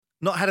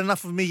Not had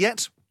enough of me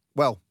yet?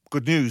 Well,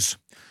 good news.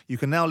 You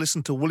can now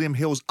listen to William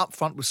Hill's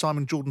Upfront with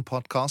Simon Jordan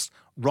podcast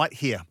right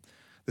here.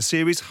 The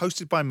series,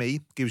 hosted by me,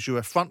 gives you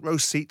a front row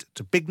seat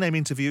to big-name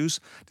interviews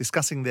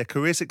discussing their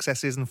career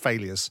successes and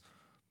failures.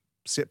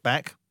 Sit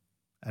back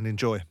and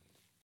enjoy.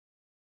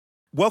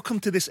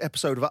 Welcome to this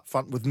episode of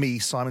Upfront with me,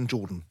 Simon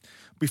Jordan.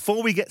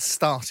 Before we get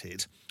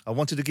started, I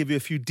wanted to give you a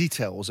few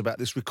details about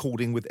this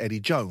recording with Eddie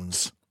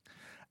Jones.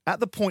 At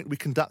the point we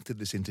conducted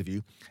this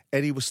interview,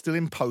 Eddie was still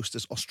in post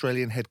as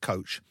Australian head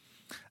coach.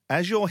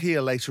 As you'll hear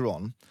later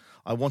on,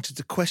 I wanted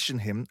to question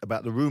him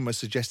about the rumours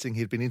suggesting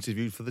he'd been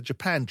interviewed for the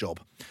Japan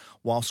job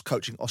whilst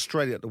coaching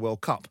Australia at the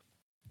World Cup.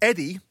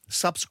 Eddie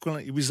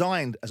subsequently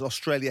resigned as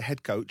Australia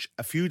head coach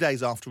a few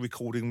days after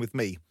recording with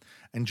me.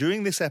 And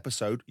during this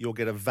episode, you'll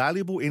get a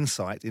valuable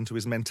insight into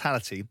his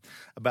mentality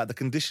about the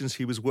conditions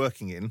he was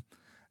working in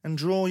and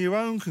draw your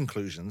own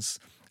conclusions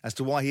as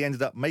to why he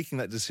ended up making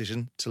that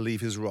decision to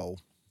leave his role.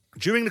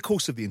 During the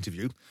course of the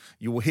interview,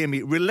 you will hear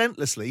me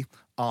relentlessly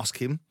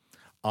ask him,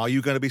 are you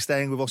going to be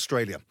staying with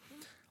Australia?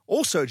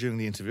 Also during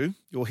the interview,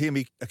 you'll hear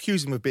me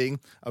accuse him of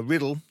being a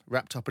riddle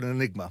wrapped up in an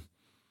enigma.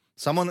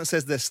 Someone that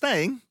says they're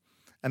staying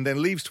and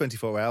then leaves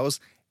 24 hours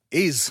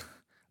is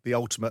the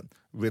ultimate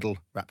riddle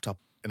wrapped up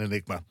in an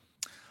enigma.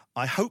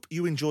 I hope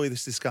you enjoy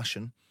this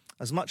discussion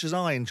as much as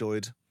I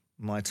enjoyed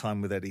my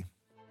time with Eddie.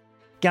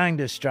 Going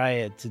to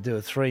Australia to do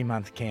a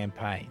 3-month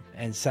campaign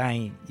and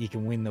saying you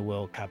can win the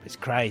World Cup is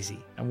crazy.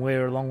 And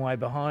we're a long way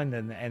behind,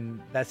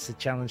 and that's the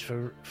challenge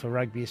for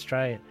Rugby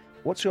Australia.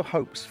 What's your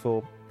hopes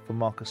for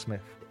Marcus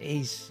Smith?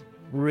 He's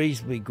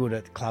reasonably good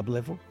at club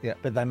level, yeah,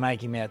 but they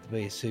make him out to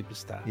be a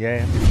superstar.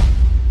 Yeah.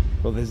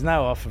 Well, there's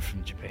no offer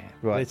from Japan.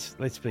 Right.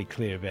 Let's be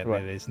clear about right.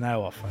 that. There's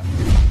no offer.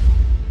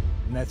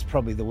 And that's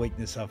probably the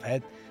weakness I've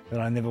had, that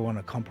I never want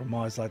to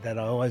compromise like that.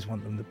 I always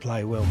want them to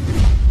play well.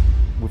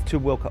 With 2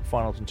 World Cup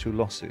finals and 2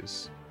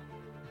 losses,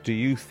 do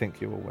you think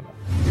you're a winner?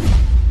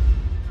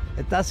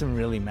 It doesn't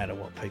really matter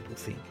what people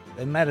think.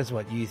 It matters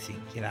what you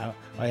think, you know.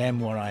 I am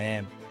what I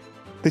am.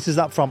 This is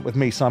Upfront with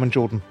me, Simon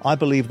Jordan. I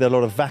believe there are a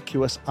lot of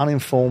vacuous,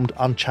 uninformed,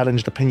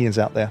 unchallenged opinions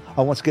out there.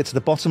 I want to get to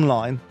the bottom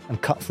line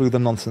and cut through the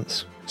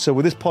nonsense. So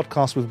with this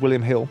podcast with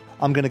William Hill,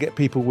 I'm going to get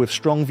people with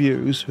strong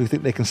views who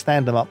think they can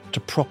stand them up to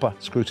proper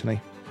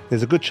scrutiny.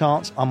 There's a good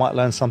chance I might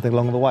learn something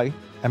along the way,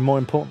 and more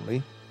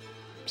importantly,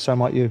 so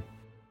might you.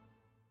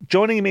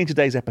 Joining me in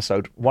today's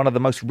episode, one of the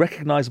most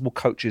recognisable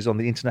coaches on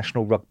the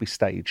international rugby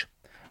stage.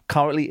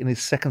 Currently in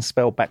his second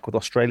spell back with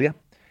Australia,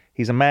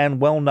 he's a man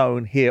well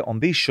known here on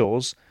these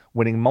shores,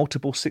 winning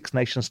multiple Six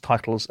Nations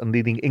titles and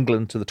leading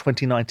England to the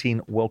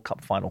 2019 World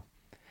Cup final.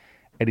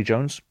 Eddie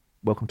Jones,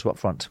 welcome to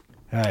Upfront.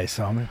 Hey,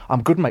 Simon.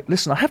 I'm good, mate.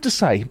 Listen, I have to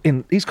say,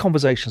 in these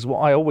conversations, what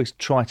I always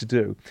try to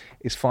do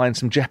is find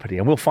some jeopardy,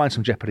 and we'll find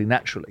some jeopardy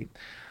naturally.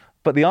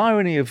 But the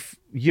irony of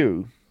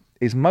you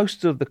is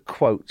most of the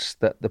quotes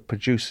that the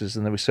producers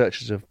and the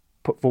researchers have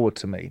put forward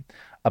to me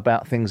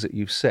about things that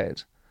you've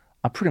said,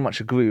 I pretty much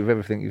agree with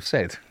everything you've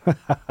said.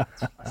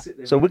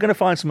 So we're going to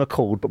find some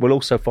accord, but we'll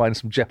also find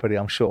some jeopardy,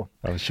 I'm sure.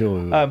 I'm sure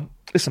we will.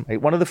 Listen, mate,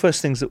 one of the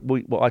first things that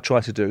what I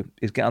try to do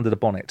is get under the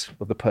bonnet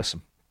of the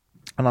person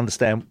and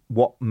understand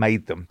what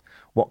made them,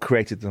 what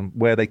created them,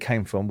 where they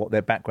came from, what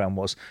their background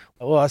was.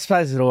 Well, I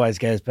suppose it always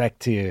goes back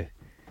to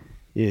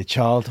your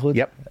childhood.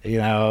 Yep. You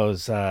know, I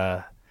was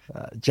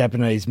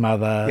Japanese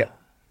mother, Yep.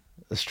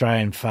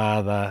 Australian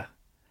father,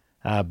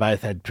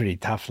 both had pretty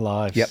tough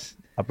lives. Yep,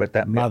 I've read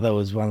that. Mother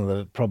was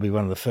probably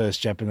one of the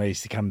first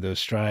Japanese to come to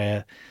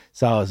Australia.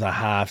 So I was a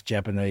half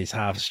Japanese,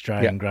 half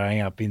Australian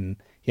growing up in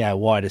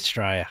white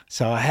Australia.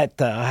 So I had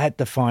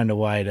to find a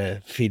way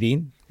to fit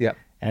in. Yep.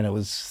 And it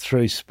was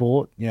through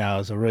sport. You know, I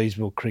was a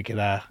reasonable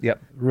cricketer,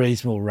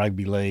 reasonable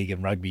rugby league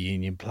and rugby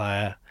union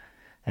player.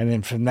 And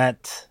then from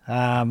that,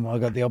 I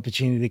got the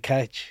opportunity to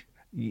coach.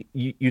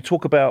 You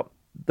talk about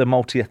the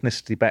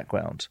multi-ethnicity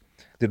background.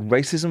 Did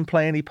racism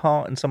play any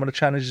part in some of the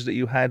challenges that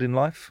you had in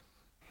life?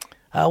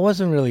 It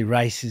wasn't really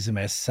racism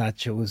as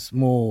such. It was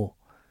more,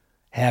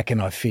 how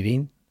can I fit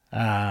in?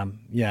 How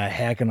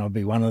can I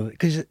be one of the...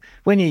 Because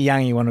when you're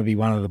young, you want to be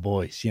one of the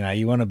boys. You know,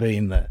 you want to be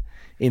in the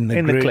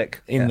group,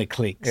 clique. The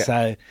clique. Yeah.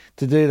 So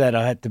to do that,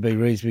 I had to be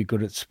reasonably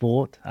good at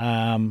sport.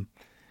 And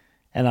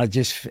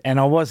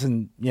I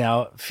wasn't,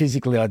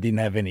 physically I didn't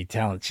have any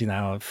talents. I'm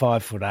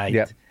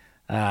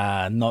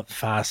 5'8", not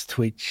fast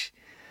twitch.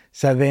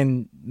 So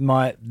then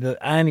the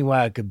only way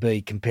I could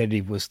be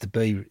competitive was to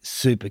be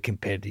super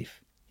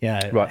competitive.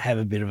 Have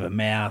a bit of a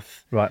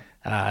mouth,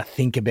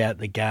 think about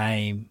the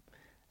game,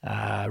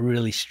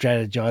 really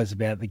strategize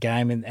about the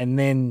game. And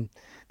then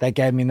they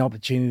gave me an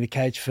opportunity to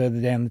coach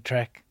further down the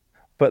track.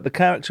 But the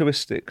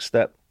characteristics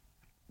that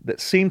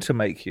seem to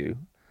make you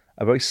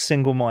a very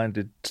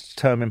single-minded,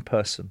 determined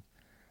person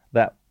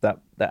that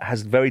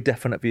has very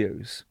definite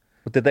views.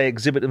 But did they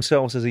exhibit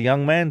themselves as a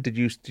young man? Did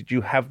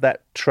you have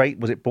that trait?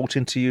 Was it brought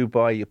into you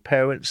by your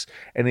parents?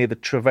 Any of the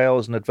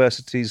travails and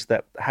adversities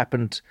that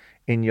happened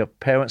in your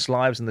parents'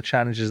 lives and the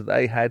challenges that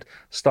they had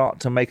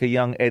start to make a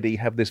young Eddie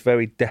have this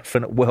very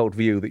definite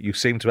worldview that you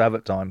seem to have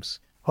at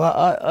times?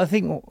 Well, I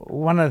think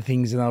one of the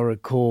things that I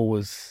recall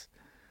was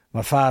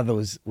my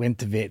father went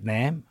to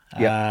Vietnam,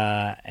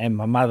 and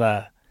my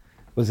mother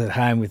was at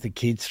home with the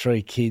kids,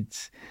 3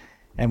 kids,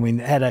 and we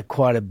had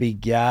quite a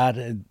big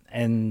yard,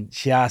 and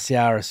she asked the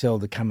RSL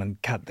to come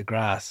and cut the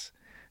grass,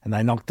 and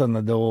they knocked on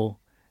the door,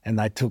 and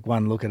they took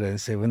one look at it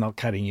and said, "We're not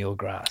cutting your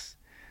grass."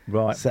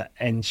 Right. So,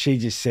 and she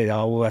just said,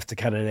 "Oh, we'll have to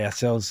cut it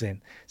ourselves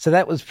then." So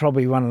that was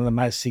probably one of the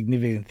most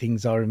significant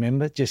things I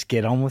remember. Just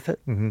get on with it.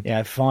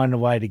 Find a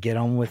way to get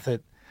on with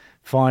it.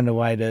 Find a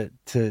way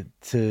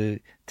to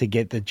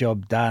get the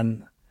job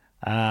done,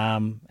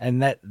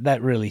 and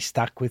that really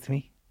stuck with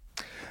me.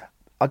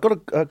 I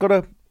got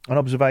an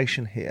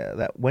observation here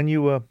that when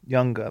you were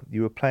younger,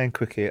 you were playing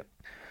cricket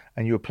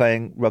and you were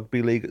playing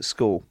rugby league at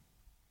school,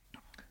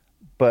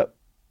 but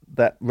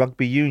that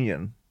rugby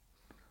union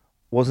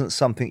wasn't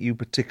something you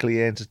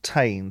particularly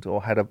entertained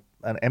or had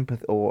an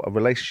empathy or a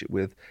relationship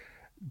with,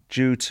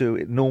 due to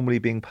it normally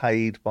being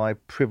paid by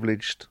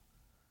privileged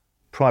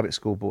private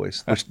school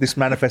boys, which this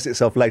manifests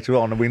itself later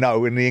on, and we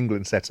know in the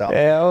England setup.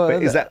 Yeah, well,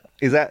 but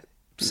is that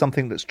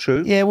something that's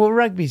true? Yeah, well,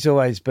 rugby's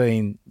always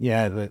been,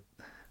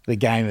 the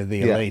game of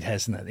the elite,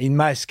 hasn't it? In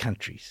most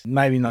countries,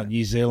 maybe not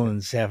New Zealand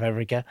and South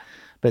Africa,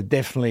 but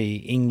definitely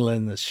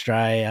England,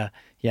 Australia.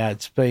 Yeah,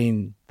 it's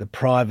been the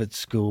private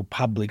school,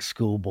 public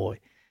school boy.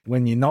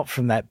 When you're not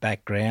from that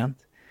background,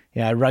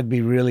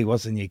 rugby really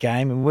wasn't your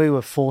game, and we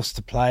were forced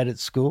to play it at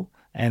school.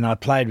 And I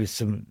played with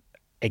some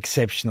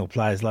exceptional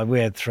players. Like, we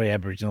had 3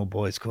 Aboriginal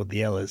boys called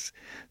the Ellas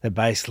that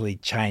basically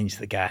changed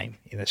the game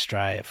in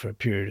Australia for a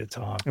period of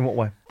time. In what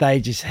way? They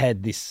just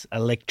had this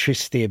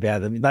electricity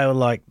about them. They were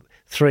like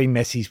 3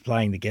 Messis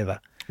playing together.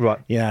 Right.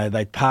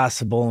 They'd pass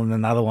the ball and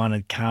another one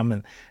had come,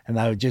 and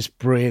they were just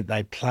brilliant.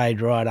 They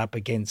played right up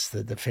against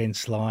the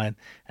defence line,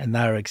 and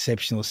they were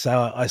exceptional.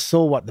 So I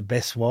saw what the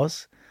best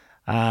was,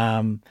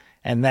 and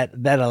that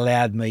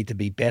allowed me to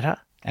be better,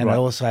 and it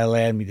also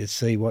allowed me to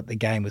see what the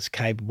game was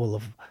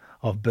capable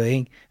of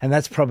being. And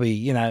that's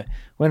probably,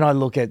 when I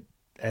look at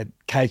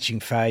coaching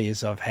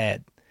failures I've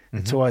had,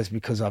 it's always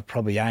because I've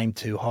probably aimed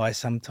too high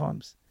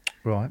sometimes.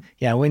 Right.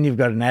 When you've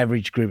got an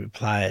average group of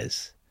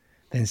players,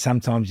 then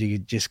sometimes you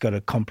just got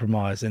to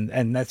compromise.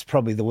 And that's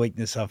probably the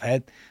weakness I've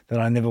had, that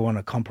I never want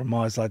to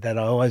compromise like that.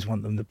 I always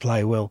want them to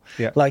play well.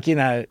 Yeah. Like,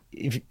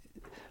 if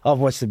I've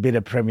watched a bit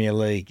of Premier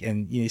League,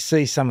 and you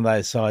see some of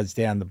those sides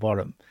down the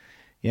bottom,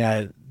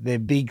 their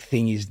big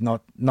thing is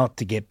not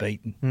to get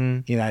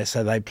beaten.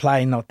 So they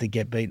play not to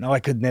get beaten. I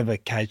could never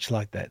coach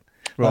like that.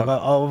 Right.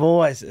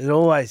 Like, it's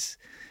always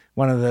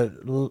one of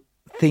the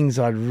things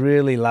I'd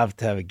really love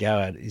to have a go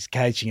at is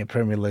coaching a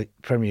Premier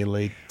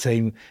League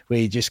team where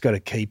you just got to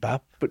keep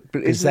up. But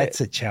because that's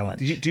a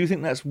challenge. Do you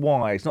think that's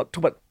wise? Not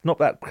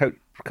that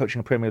coaching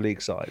a Premier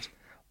League side,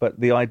 but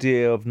the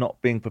idea of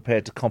not being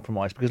prepared to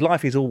compromise, because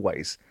life is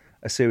always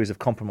a series of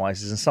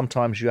compromises, and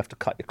sometimes you have to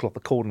cut your cloth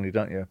accordingly,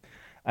 don't you?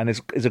 And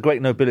there's a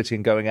great nobility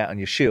in going out on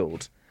your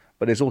shield,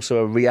 but there's also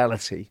a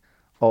reality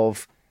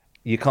of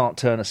you can't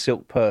turn a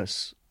silk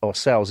purse or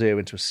sow's ear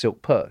into a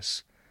silk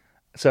purse.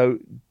 So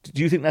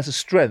do you think that's a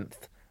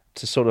strength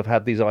to sort of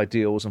have these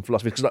ideals and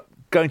philosophies? Because, like,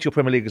 going to your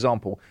Premier League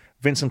example,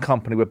 Vincent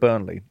Kompany with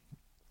Burnley,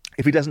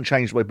 if he doesn't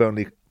change the way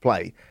Burnley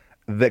play,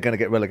 they're going to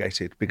get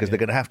relegated, because they're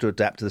going to have to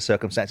adapt to the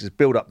circumstances,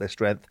 build up their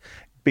strength,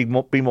 be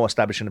more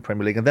established in the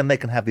Premier League, and then they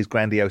can have these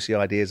grandiose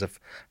ideas of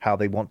how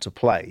they want to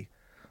play.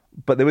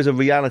 But there is a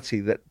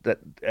reality that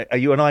are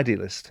you an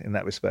idealist in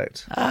that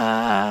respect?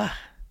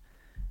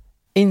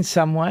 In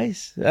some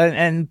ways,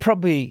 and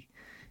probably,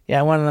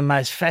 one of the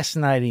most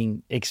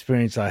fascinating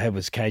experiences I had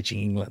was coaching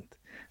England.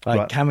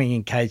 Coming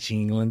and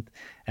coaching England,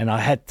 and I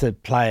had to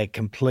play a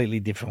completely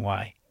different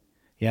way.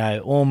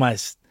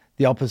 Almost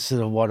the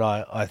opposite of what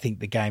I think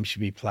the game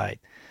should be played.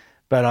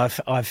 But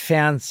I've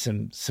found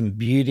some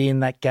beauty in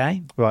that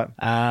game. Right.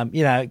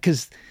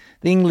 Because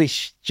the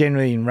English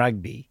generally in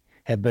rugby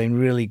have been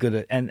really good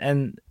at,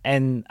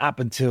 and up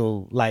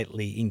until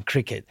lately in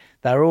cricket,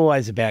 they're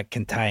always about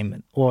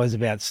containment, always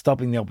about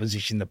stopping the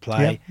opposition to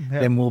play.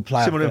 Then we'll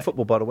play. Similar in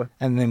football, by the way.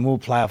 And then we'll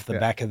play off the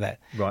back of that.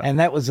 Right. And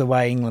that was the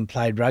way England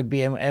played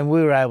rugby, and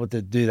we were able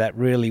to do that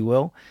really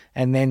well.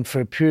 And then for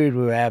a period,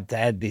 we were able to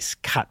add this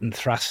cut and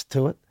thrust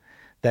to it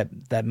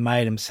that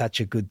made them such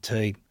a good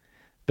team.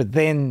 But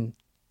then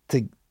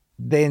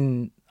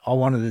I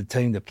wanted the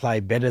team to play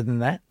better than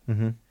that.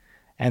 Mm-hmm.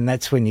 And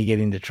that's when you get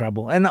into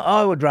trouble. And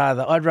I'd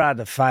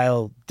rather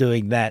fail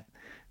doing that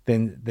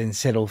than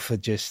settle for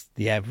just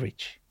the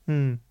average.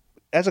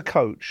 As a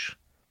coach,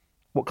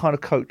 what kind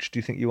of coach do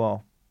you think you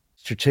are?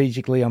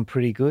 Strategically, I'm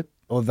pretty good.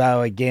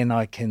 Although, again,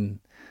 I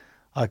can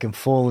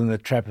fall in the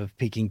trap of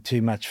picking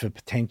too much for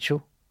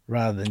potential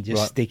rather than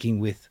just sticking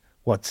with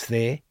what's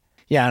there.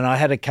 Yeah, and I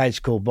had a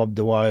coach called Bob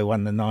Dewey who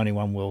won the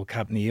 91 World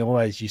Cup, and he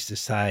always used to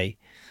say,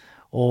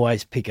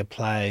 always pick a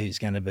player who's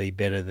going to be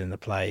better than the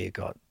player you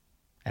got.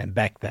 And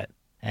back that,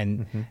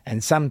 and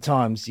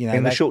sometimes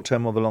in the short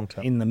term or the long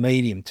term, in the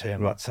medium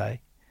term, I'd say,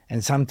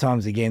 and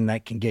sometimes again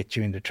that can get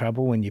you into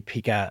trouble when you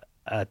pick a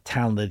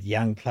talented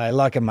young player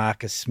like a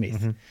Marcus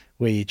Smith,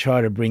 where you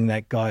try to bring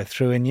that guy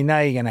through, and you're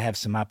going to have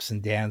some ups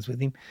and downs with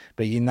him,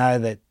 but you know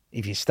that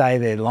if you stay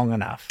there long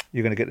enough,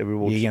 you're going to get the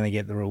rewards. You're going to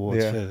get the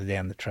rewards further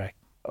down the track.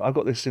 I've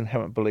got this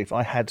inherent belief.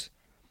 I had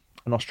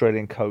an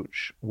Australian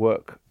coach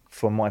work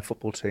for my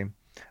football team,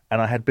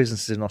 and I had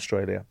businesses in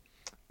Australia.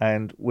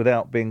 And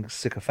without being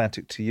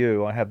sycophantic to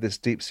you, I have this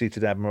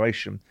deep-seated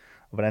admiration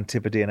of an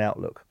Antipodean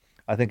outlook.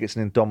 I think it's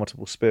an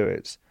indomitable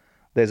spirit.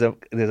 There's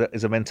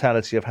a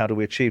mentality of how do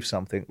we achieve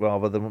something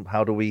rather than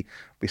how do we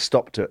be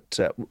stopped at,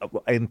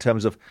 in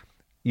terms of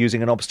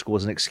using an obstacle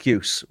as an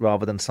excuse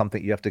rather than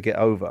something you have to get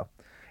over.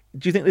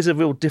 Do you think there's a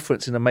real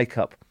difference in the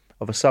makeup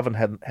of a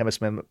Southern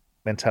Hemisphere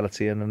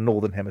mentality and a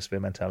Northern Hemisphere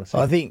mentality?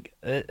 I think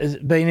it's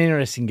been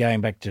interesting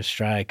going back to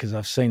Australia because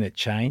I've seen it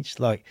change.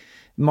 Like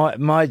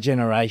my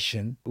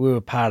generation, we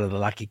were part of the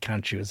lucky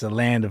country. It was a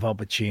land of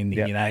opportunity.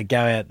 Yep. You know,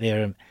 go out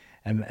there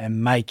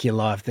and make your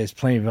life. There's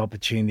plenty of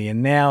opportunity.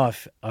 And now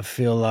I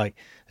feel like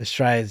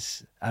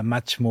Australians are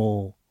much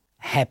more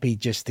happy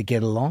just to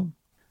get along.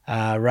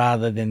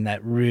 Rather than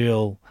that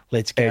real,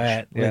 let's go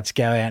out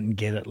and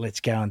get it, let's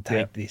go and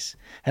take this.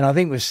 And I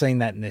think we've seen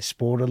that in their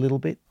sport a little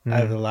bit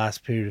over the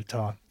last period of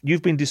time.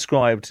 You've been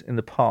described in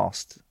the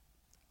past,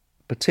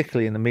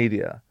 particularly in the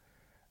media,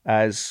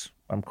 as,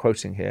 I'm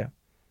quoting here,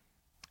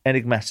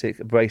 enigmatic,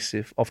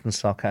 abrasive, often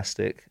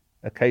sarcastic,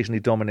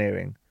 occasionally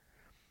domineering.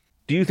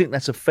 Do you think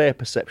that's a fair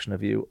perception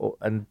of you,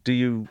 and do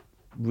you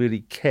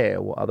really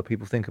care what other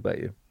people think about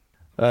you?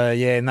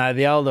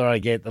 The older I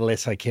get, the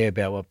less I care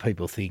about what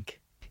people think.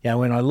 You know,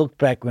 when I look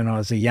back when I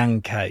was a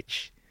young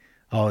coach,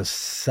 I was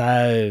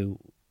so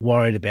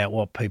worried about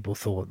what people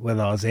thought,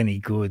 whether I was any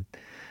good.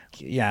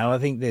 You know, I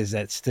think there's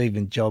that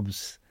Stephen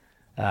Jobs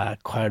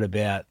quote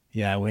about,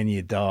 you know, when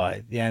you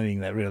die, the only thing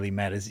that really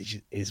matters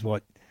is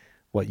what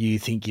you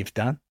think you've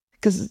done.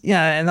 Because, you know,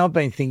 and I've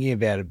been thinking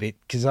about it a bit,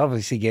 because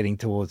obviously getting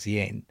towards the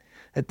end,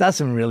 it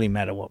doesn't really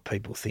matter what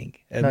people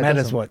think. It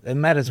matters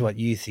what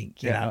you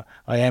think. You know,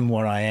 I am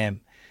what I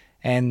am.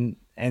 And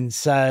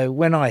so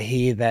when I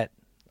hear that,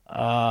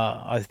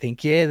 I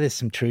think, there's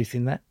some truth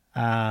in that,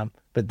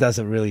 but does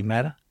it really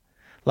matter?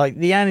 Like,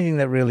 the only thing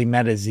that really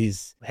matters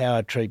is how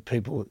I treat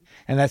people,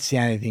 and that's the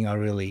only thing I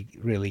really,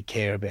 really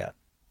care about.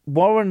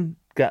 Warren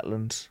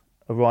Gatland,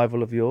 a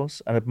rival of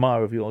yours, an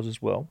admirer of yours as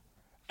well,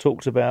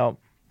 talked about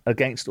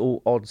against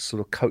all odds sort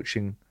of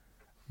coaching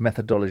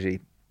methodology.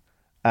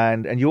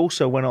 And you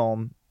also went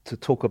on to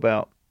talk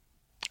about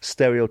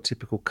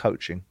stereotypical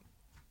coaching.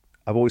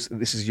 I've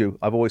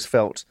always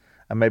felt,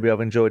 and maybe I've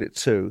enjoyed it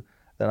too,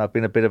 that I've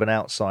been a bit of an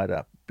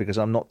outsider because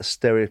I'm not the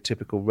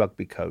stereotypical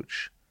rugby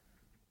coach.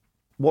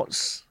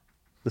 What's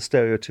the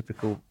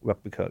stereotypical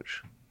rugby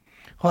coach?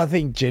 Well, I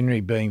think generally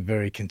being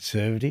very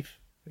conservative,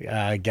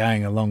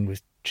 going along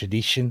with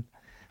tradition.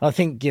 I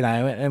think, you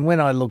know, and when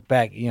I look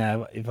back, you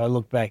know, if I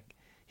look back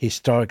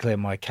historically at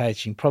my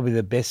coaching, probably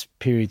the best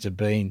periods have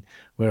been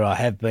where I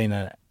have been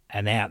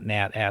an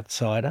out-and-out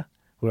outsider,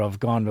 where I've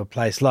gone to a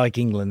place like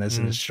England as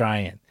an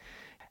Australian.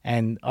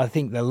 And I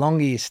think the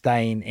longer you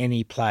stay in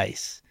any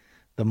place,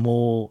 the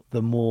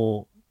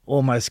more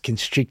almost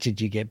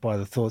constricted you get by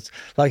the thoughts.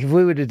 Like if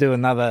we were to do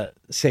another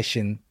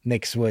session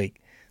next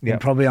week, then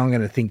probably I'm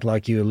going to think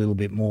like you a little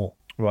bit more.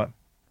 Right.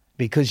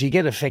 Because you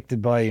get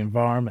affected by the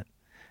environment.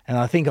 And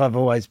I think I've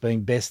always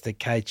been best at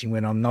coaching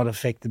when I'm not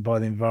affected by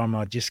the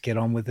environment. I just get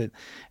on with it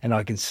and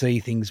I can see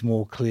things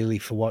more clearly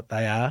for what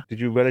they are.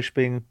 Did you relish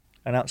being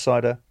an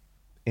outsider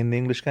in the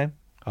English game?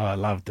 Oh, I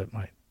loved it,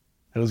 mate.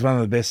 It was one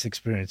of the best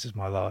experiences of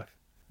my life.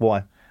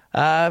 Why?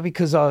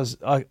 Because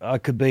I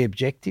could be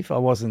objective. I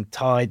wasn't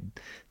tied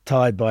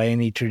by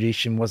any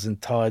tradition,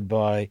 wasn't tied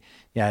by,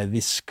 you know,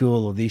 this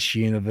school or this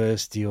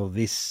university or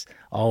this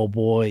old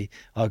boy.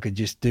 I could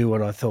just do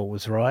what I thought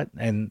was right.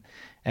 And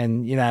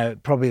you know,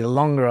 probably the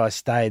longer I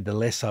stayed, the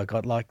less I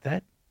got like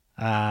that.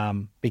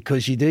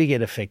 Because you do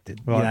get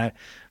affected. Right. You know,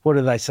 what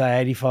do they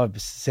say?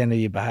 85% of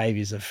your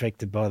behaviour is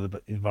affected by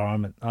the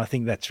environment. I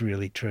think that's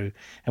really true.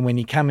 And when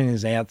you come in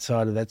as an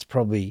outsider, that's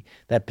probably,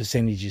 that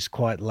percentage is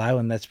quite low,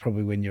 and that's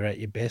probably when you're at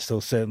your best,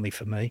 or certainly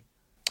for me.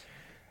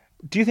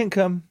 Do you think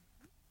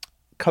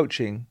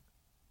coaching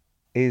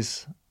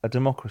is a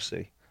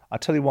democracy? I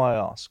tell you why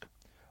I ask.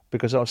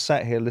 Because I was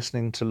sat here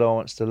listening to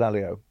Lawrence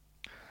Dallaglio,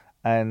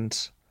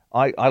 and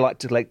I like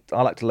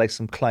to lay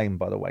some claim,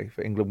 by the way,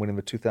 for England winning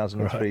the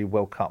 2003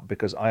 World Cup,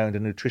 because I owned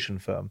a nutrition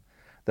firm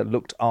that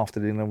looked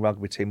after the England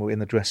rugby team or in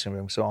the dressing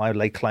room. So I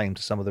lay claim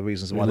to some of the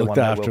reasons why they won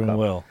the World Cup. Looked after him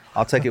well.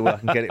 I'll take it where I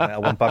can get it. I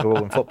won bugger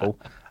all in football.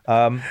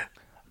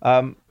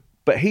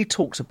 But he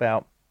talks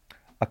about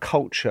a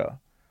culture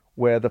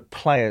where the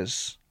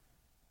players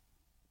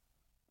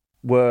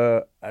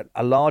were at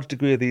a large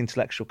degree of the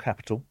intellectual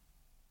capital,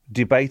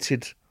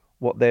 debated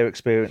what their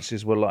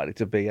experiences were likely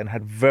to be, and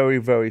had very,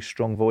 very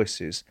strong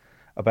voices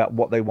about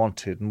what they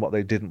wanted and what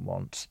they didn't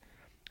want.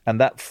 And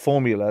that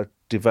formula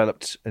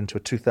developed into a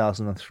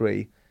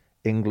 2003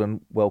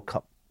 England World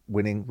Cup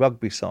winning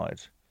rugby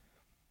side.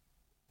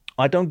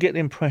 I don't get the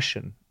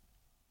impression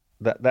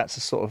that that's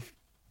a sort of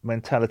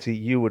mentality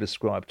you would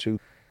ascribe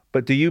to.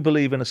 But do you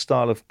believe in a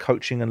style of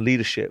coaching and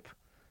leadership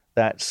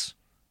that's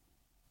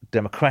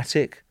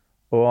democratic,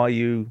 or are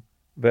you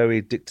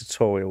very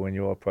dictatorial in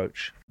your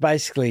approach?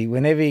 Basically,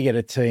 whenever you get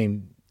a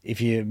team,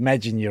 if you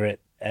imagine you're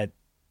at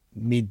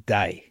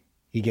midday,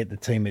 you get the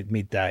team at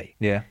midday.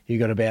 Yeah. You've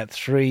got about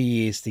 3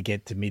 years to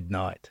get to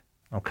midnight.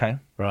 Okay.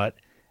 Right?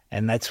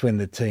 And that's when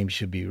the team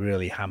should be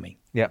really humming.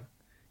 Yeah.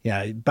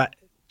 But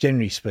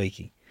generally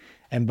speaking.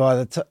 And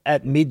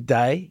at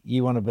midday,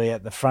 you want to be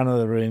at the front of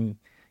the room,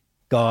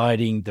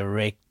 guiding,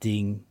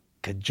 directing,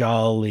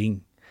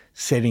 cajoling,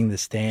 setting the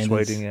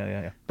standards. Persuading,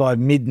 yeah. By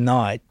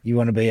midnight, you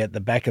want to be at the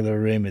back of the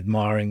room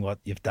admiring what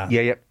you've done.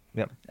 Yeah.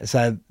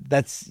 So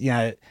that's,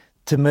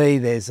 to me,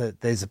 there's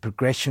a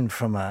progression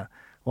from a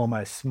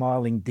almost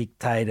smiling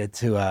dictator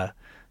to a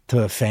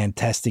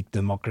fantastic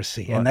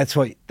democracy. Right. And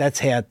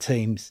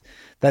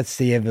that's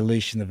the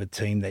evolution of a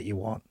team that you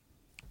want.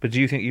 But do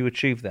you think you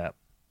achieved that?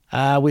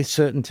 With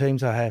certain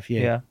teams I have,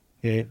 yeah.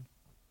 Yeah.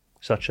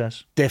 Such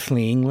as?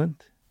 Definitely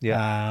England.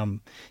 Yeah.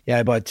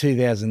 By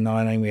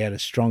 2019 we had a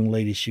strong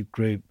leadership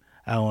group.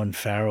 Owen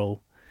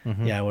Farrell,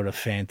 what a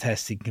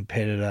fantastic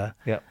competitor.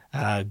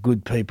 Yeah.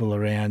 Good people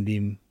around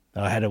him.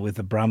 I had it with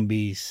the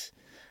Brumbies.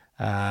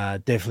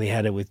 Definitely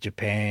had it with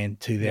Japan,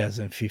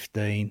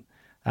 2015.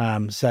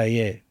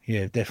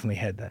 Definitely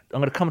had that.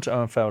 I'm going to come to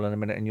Owen Farrell in a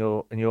minute and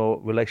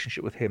your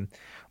relationship with him,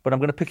 but I'm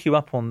going to pick you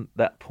up on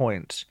that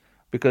point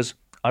because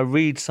I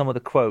read some of the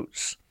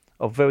quotes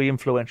of very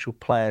influential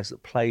players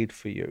that played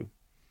for you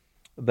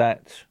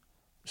that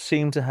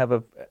seem to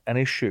have an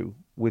issue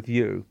with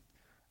you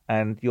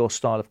and your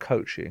style of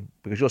coaching,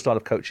 because your style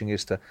of coaching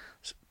is to,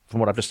 from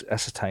what I've just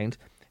ascertained,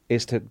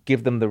 is to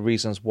give them the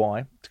reasons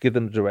why, to give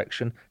them the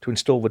direction, to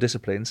install the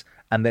disciplines,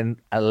 and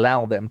then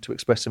allow them to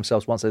express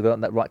themselves once they've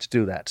earned that right to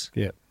do that.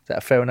 Yeah. Is that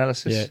a fair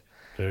analysis? Yeah,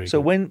 very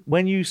So good.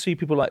 when you see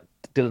people like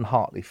Dylan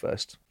Hartley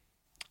first,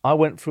 I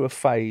went through a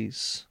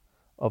phase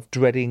of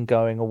dreading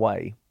going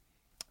away,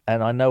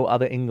 and I know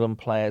other England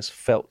players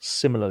felt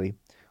similarly.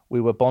 We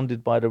were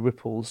bonded by the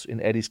ripples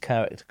in Eddie's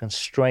character,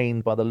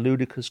 constrained by the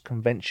ludicrous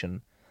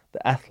convention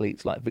that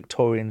athletes like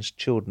Victorians'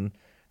 children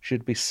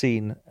should be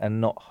seen and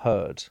not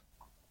heard.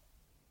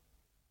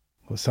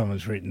 Well,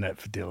 someone's written that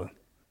for Dylan.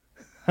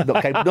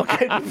 Not capable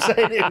of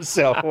saying it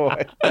himself.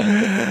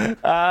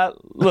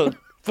 Look,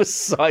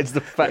 besides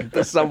the fact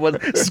that someone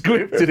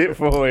scripted it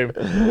for him.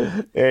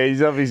 Yeah,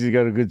 he's obviously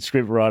got a good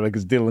script writer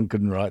because Dylan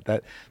couldn't write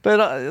that.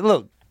 But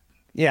look,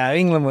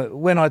 England.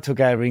 When I took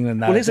over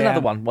England, well, here's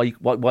another one.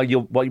 While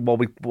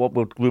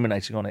we're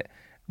ruminating on it,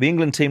 the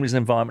England team is an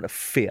environment of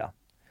fear.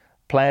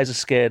 Players are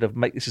scared of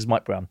This is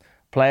Mike Brown.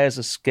 Players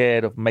are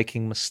scared of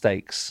making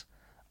mistakes.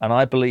 And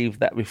I believe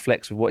that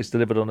reflects with what is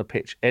delivered on the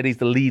pitch. Eddie's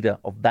the leader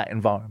of that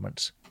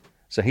environment.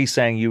 So he's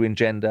saying you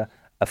engender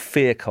a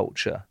fear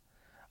culture.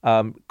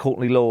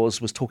 Courtney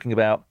Laws was talking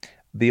about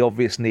the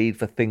obvious need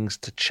for things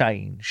to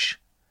change.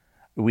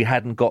 We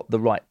hadn't got the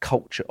right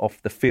culture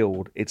off the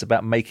field. It's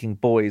about making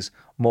boys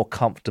more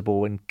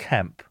comfortable in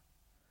camp.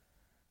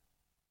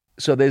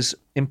 So there's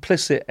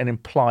implicit and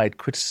implied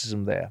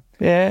criticism there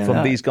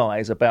from these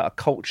guys about a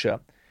culture.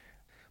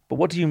 But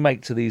what do you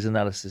make to these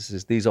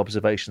analyses, these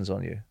observations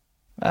on you?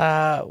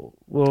 Well,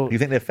 do you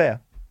think they're fair?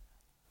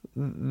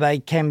 They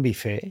can be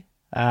fair.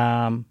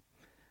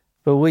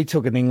 But we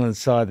took an England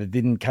side that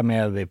didn't come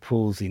out of their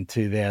pools in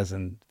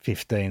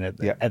 2015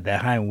 at their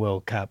home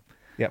World Cup.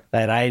 Yep.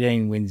 They had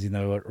 18 wins in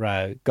a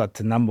row, got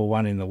to number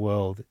one in the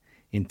world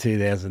in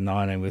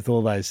 2019. With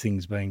all those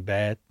things being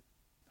bad,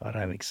 I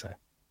don't think so.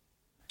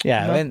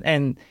 Yeah,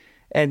 no.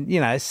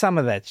 And some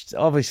of that,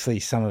 obviously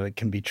some of it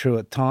can be true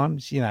at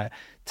times.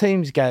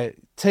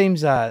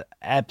 Teams are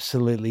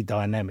absolutely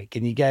dynamic,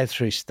 and you go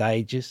through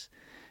stages.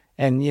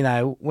 And,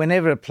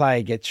 whenever a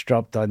player gets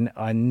dropped,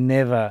 I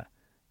never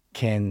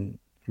can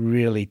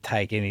really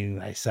take anything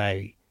they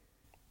say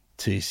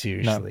too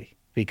seriously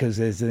because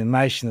there's an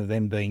emotion of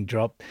them being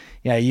dropped.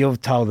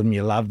 You've told them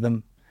you love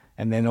them,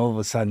 and then all of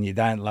a sudden you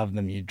don't love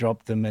them, you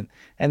drop them,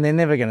 and they're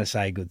never going to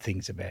say good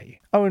things about you.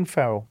 Owen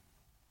Farrell.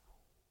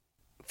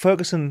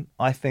 Ferguson,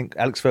 I think,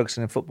 Alex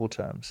Ferguson in football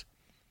terms,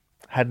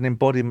 had an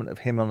embodiment of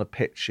him on the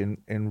pitch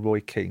in Roy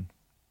Keane.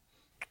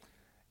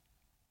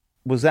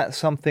 Was that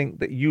something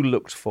that you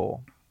looked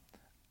for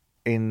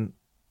in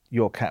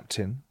your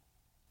captain?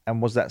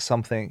 And was that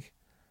something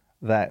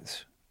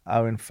that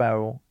Owen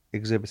Farrell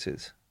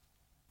exhibited?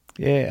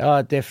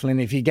 Yeah, definitely.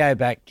 And if you go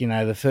back,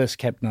 the first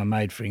captain I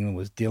made for England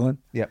was Dylan,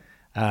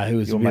 who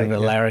was a bit of a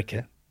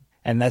larrikin.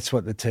 And that's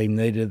what the team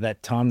needed at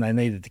that time. They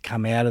needed to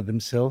come out of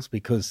themselves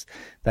because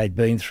they'd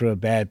been through a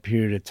bad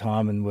period of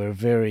time and were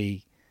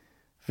very,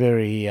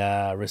 very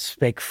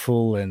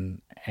respectful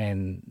and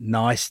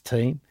nice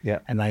team. Yeah.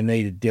 And they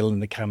needed Dylan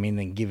to come in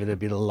and give it a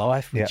bit of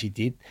life, which he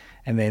did.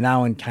 And then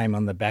Owen came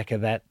on the back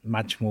of that,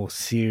 much more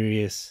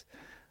serious,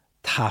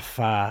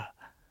 tougher,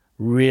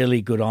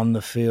 really good on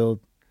the field,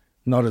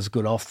 not as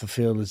good off the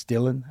field as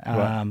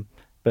Dylan,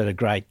 but a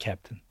great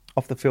captain.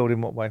 Off the field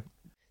in what way?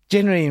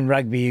 Generally in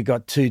rugby, you've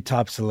got two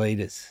types of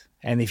leaders,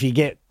 and if you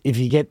get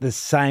the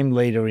same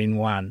leader in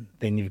one,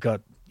 then you've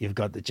got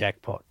the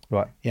jackpot.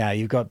 Right.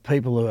 You've got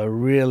people who are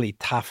really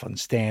tough on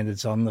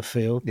standards on the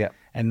field,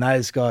 and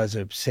those guys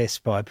are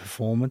obsessed by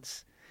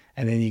performance.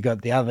 And then you've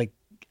got the other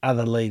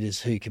other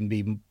leaders who can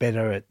be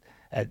better at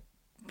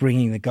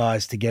bringing the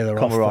guys together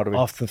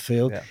off the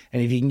field. Yeah.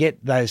 And if you can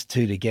get those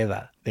two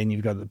together, then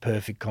you've got the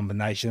perfect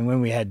combination. And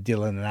when we had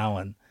Dylan and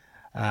Owen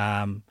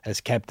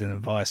as captain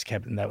and vice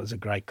captain, that was a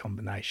great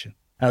combination.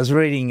 I was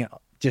reading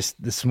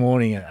just this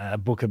morning a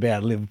book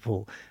about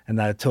Liverpool, and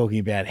they were talking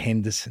about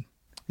Henderson.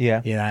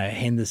 Yeah. You know,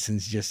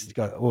 Henderson's just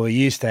he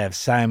used to have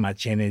so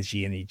much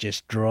energy and he'd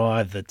just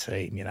drive the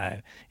team, you know,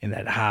 in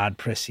that hard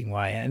pressing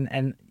way.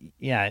 And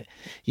you know,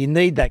 you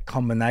need that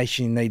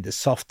combination. You need the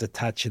softer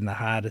touch and the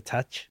harder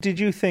touch. Did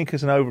you think,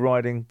 as an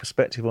overriding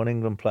perspective on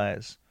England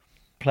players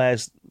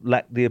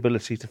lack the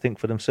ability to think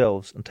for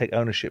themselves and take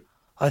ownership?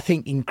 I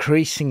think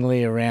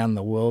increasingly around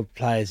the world,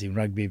 players in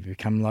rugby have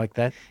become like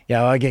that.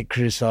 Yeah, I get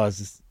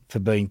criticised for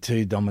being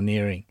too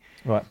domineering.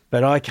 Right.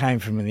 But I came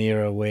from an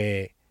era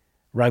where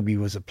rugby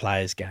was a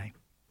player's game.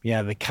 You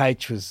know, the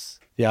coach was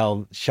the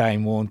old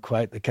Shane Warne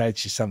quote, the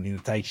coach is something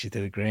that takes you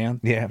to the ground.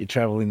 Yeah. You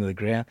travel into the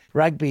ground.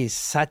 Rugby is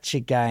such a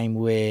game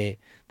where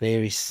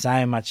there is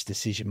so much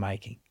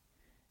decision-making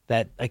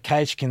that a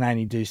coach can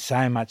only do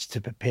so much to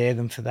prepare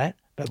them for that.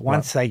 But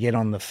once they get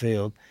on the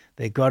field,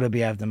 they've got to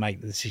be able to make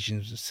the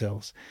decisions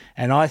themselves.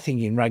 And I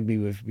think in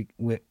rugby,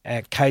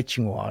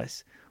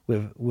 coaching-wise,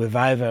 we've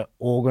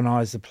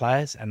over-organised the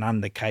players and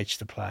under-coached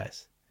the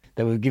players.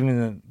 That we've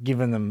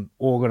given them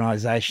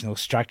organisational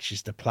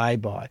structures to play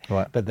by.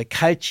 Right. But the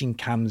coaching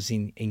comes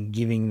in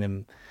giving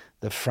them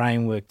the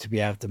framework to be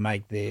able to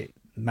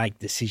make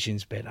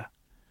decisions better.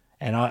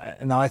 And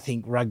I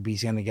think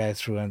rugby's going to go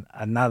through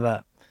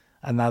another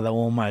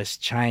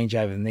almost change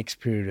over the next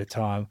period of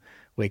time,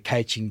 where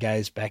coaching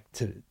goes back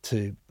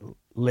to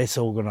less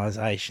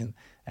organisation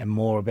and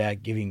more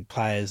about giving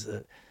players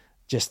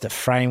just a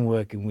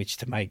framework in which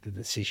to make the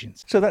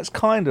decisions. So that's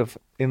kind of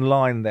in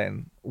line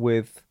then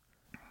with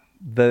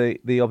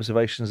the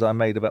observations I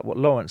made about what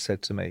Lawrence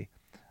said to me,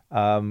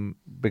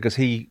 because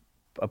he,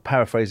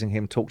 paraphrasing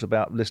him, talked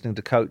about listening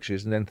to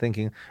coaches and then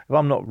thinking, if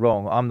I'm not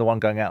wrong, I'm the one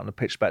going out on the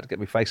pitch back to get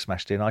my face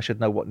smashed in. I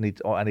should know what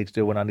I need to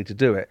do when I need to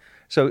do it.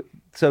 So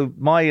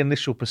my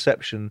initial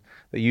perception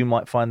that you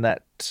might find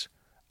that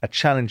a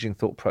challenging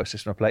thought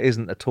process from a player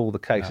isn't at all the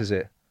case, is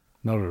it?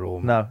 Not at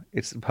all. No,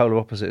 it's the polar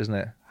opposite, isn't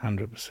it?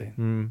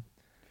 100%.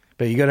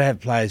 But you've got to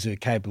have players who are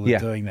capable of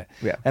doing that.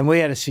 Yeah. And we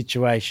had a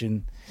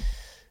situation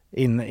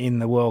in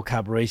the World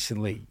Cup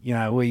recently. You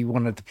know, we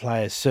wanted to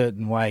play a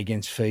certain way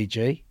against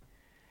Fiji,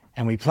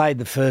 and we played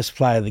the first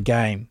play of the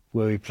game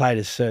where we played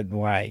a certain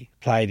way,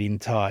 played in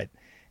tight,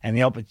 and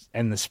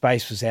the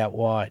space was out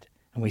wide.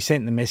 And we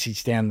sent the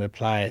message down to the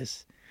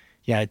players,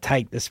 you know,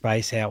 take the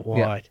space out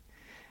wide.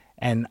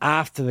 And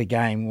after the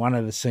game, one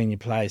of the senior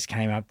players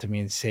came up to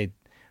me and said,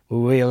 were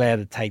we allowed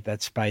to take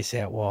that space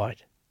out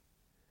wide?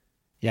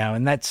 You know,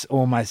 and that's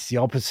almost the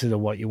opposite of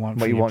what you want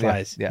from your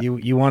players. Yeah.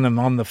 You want them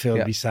on the field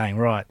to be saying,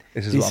 right,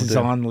 this is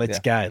on, let's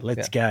go,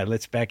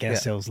 let's back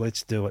ourselves,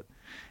 let's do it.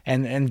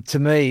 And to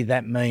me,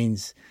 that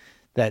means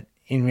that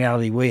in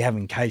reality, we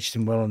haven't coached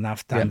him well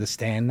enough to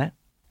understand that.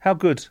 How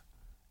good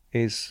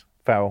is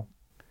Farrell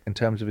in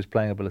terms of his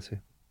playing ability?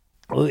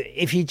 Well,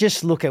 if you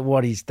just look at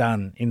what he's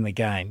done in the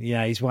game, you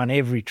know, he's won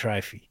every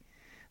trophy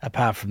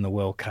apart from the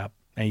World Cup.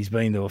 And he's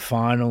been to a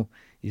final,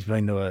 he's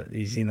in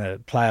a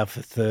playoff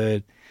for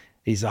third.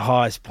 He's the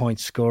highest point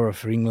scorer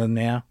for England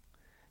now.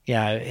 You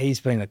know,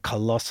 he's been a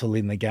colossal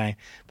in the game.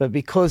 But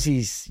because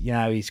he's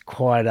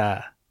quite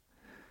a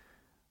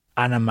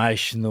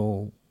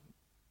unemotional,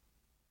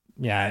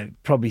 you know,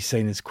 probably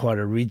seen as quite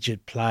a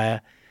rigid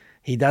player,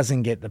 he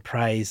doesn't get the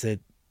praise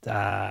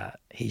that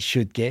he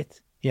should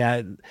get. You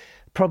know,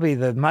 probably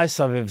the most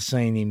I've ever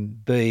seen him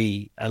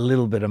be a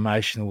little bit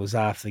emotional was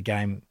after the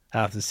game,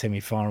 after the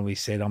semi-final. He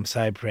said, "I'm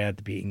so proud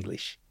to be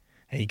English."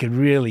 And you could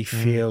really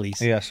feel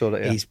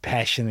his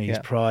passion, his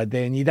pride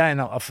there. And you don't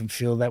often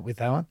feel that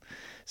with Owen.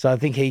 So I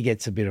think he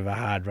gets a bit of a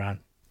hard run.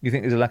 You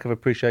think there's a lack of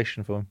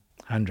appreciation for him?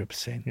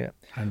 100%. Yeah.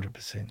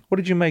 100%. What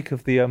did you make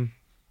of the...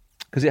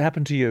 because it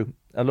happened to you.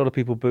 A lot of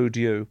people booed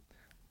you.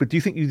 But do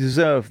you think you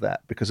deserve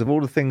that because of all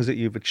the things that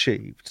you've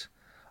achieved,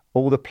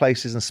 all the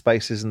places and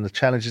spaces and the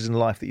challenges in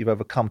life that you've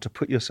overcome to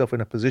put yourself in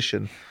a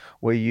position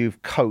where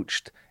you've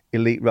coached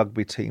elite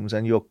rugby teams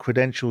and your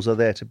credentials are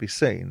there to be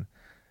seen?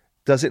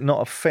 Does it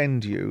not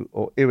offend you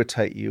or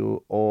irritate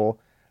you or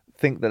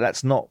think that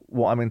that's not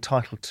what I'm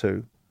entitled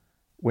to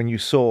when you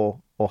saw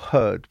or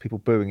heard people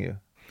booing you?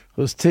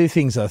 Well, there's two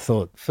things I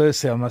thought.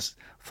 Firstly, I must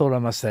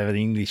have an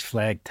English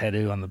flag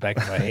tattoo on the back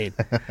of my head.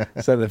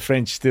 So the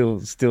French still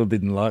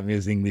didn't like me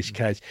as English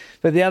coach.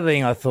 But the other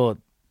thing I thought,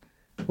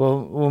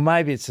 well,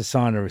 maybe it's a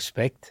sign of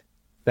respect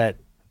that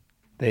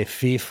they're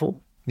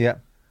fearful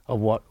of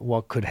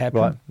what could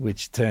happen,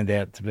 which turned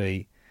out to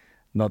be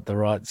not the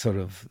right sort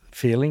of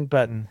feeling.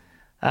 But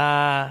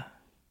I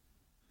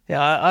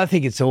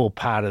think it's all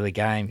part of the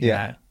game.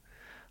 You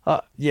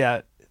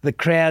know, the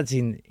crowds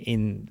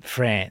in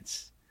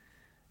France.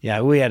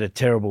 Yeah, we had a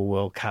terrible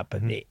World Cup,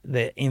 but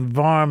the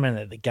environment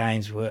at the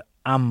games were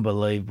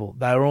unbelievable.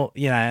 They were all,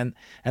 you know,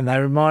 and they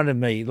reminded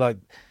me, like,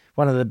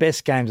 one of the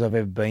best games I've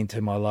ever been to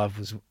in my life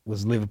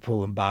was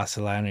Liverpool and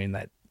Barcelona in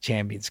that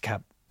Champions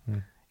Cup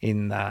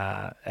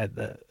at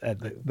the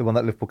one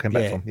that Liverpool came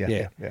back from.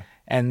 Yeah.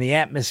 And the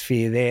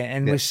atmosphere there,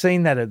 and we've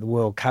seen that at the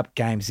World Cup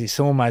games. It's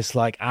almost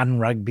like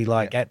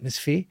un-rugby-like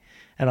atmosphere,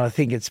 and I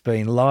think it's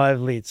been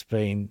lively. It's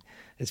been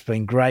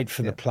great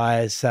for the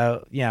players.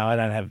 So I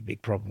don't have a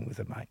big problem with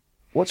it, mate.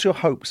 What's your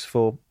hopes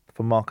for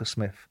Marcus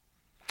Smith?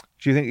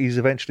 Do you think he's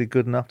eventually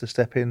good enough to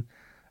step in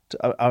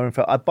to Owen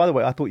Farrell? By the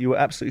way, I thought you were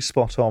absolutely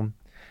spot on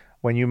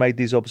when you made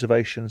these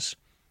observations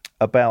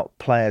about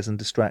players and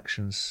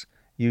distractions.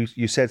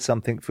 You said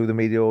something through the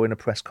media or in a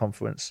press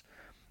conference,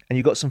 and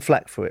you got some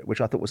flack for it,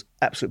 which I thought was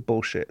absolute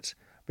bullshit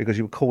because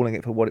you were calling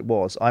it for what it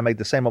was. I made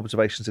the same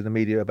observations in the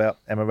media about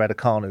Emma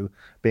Raducanu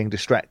being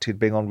distracted,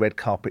 being on red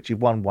carpet.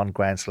 You've won one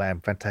Grand Slam.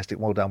 Fantastic.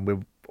 Well done.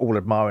 We're all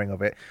admiring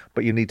of it,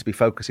 but you need to be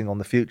focusing on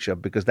the future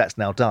because that's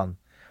now done.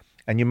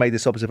 And you made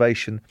this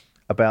observation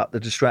about the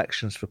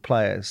distractions for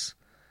players.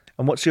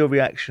 And what's your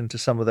reaction to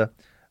some of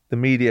the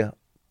media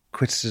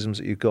criticisms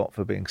that you got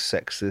for being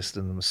sexist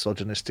and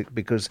misogynistic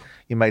because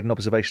you made an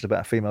observation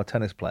about a female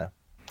tennis player?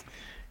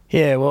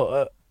 Yeah,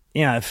 well,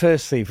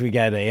 firstly, if we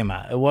go to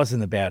Emma, it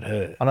wasn't about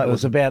her. I know it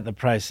was about the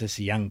process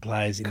of young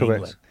players in Correct.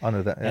 England. I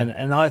know that. Yeah.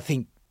 And I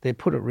think they're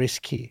put at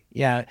risk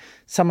here.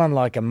 Someone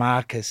like a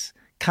Marcus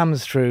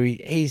comes through,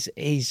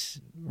 he's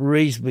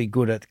reasonably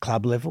good at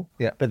club level,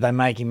 but they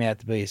make him out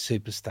to be a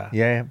superstar.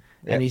 Yeah.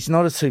 And he's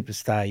not a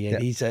superstar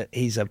yet. Yeah.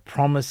 He's a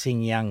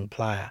promising young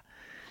player.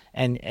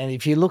 And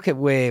if you look at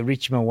where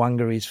Rich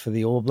Mwanga is for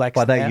the All Blacks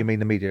By that now, you mean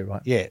the media,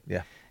 right? Yeah.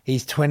 Yeah.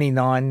 He's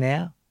 29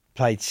 now,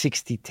 played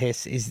 60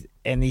 tests,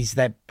 and he's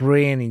that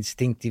brilliant,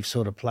 instinctive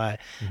sort of player.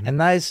 Mm-hmm.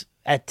 And those,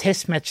 at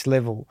test match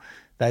level,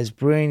 those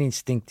brilliant,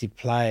 instinctive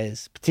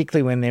players,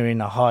 particularly when they're in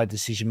a high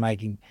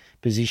decision-making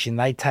position,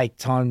 they take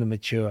time to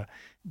mature.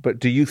 But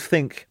do you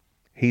think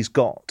he's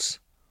got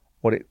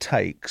what it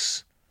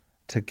takes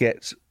to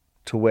get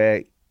to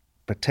where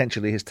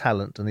potentially his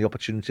talent and the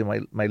opportunity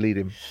may lead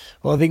him?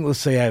 Well, I think we'll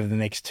see over the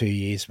next 2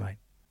 years, mate.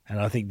 And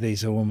I think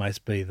these will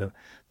almost be the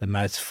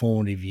most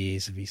formative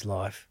years of his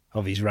life,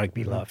 of his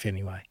rugby life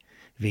anyway.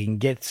 If he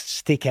can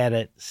stick at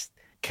it,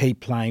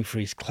 keep playing for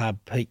his club,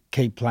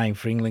 keep playing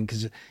for England,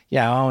 because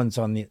Owen's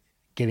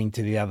getting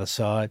to the other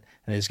side,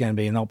 and there's going to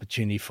be an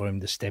opportunity for him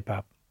to step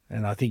up.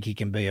 And I think he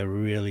can be a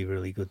really,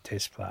 really good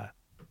test player.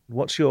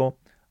 What's your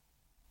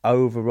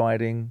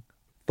overriding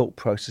thought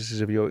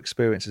processes of your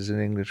experiences in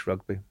English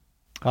rugby?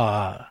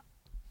 I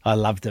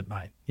loved it,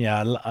 mate.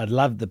 I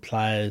loved the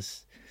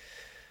players.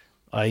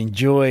 I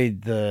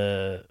enjoyed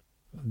the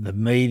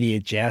media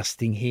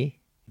jousting here,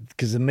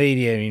 because the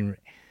media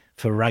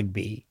for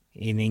rugby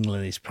in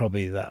England is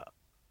probably the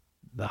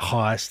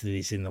highest it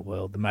is in the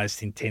world, the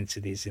most intense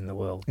it is in the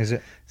world. Is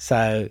it?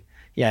 So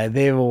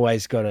they've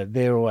always got it.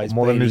 They're always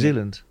more than New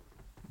Zealand,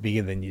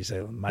 bigger than New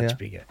Zealand, much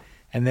bigger,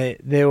 and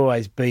they're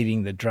always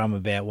beating the drum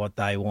about what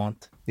they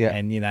want. Yeah,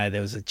 and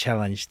there was a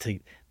challenge to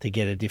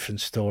get a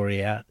different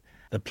story out.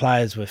 The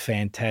players were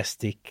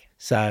fantastic,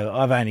 so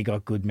I've only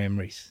got good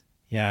memories.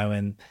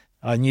 And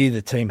I knew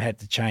the team had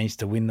to change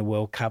to win the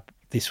World Cup,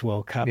 this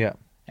World Cup. Yeah.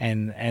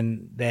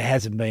 And there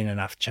hasn't been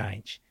enough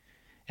change.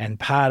 And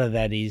part of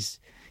that is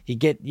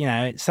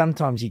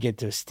sometimes you get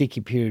to a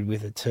sticky period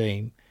with a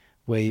team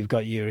where you've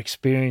got your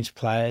experienced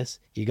players,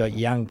 you've got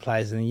young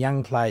players, and the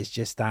young players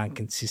just aren't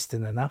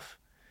consistent enough.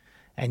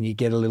 And you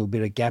get a little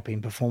bit of gap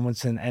in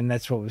performance, and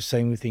that's what we've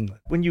seen with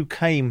England. When you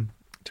came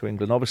to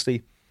England,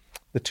 obviously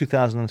the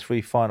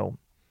 2003 final,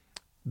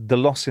 the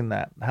loss in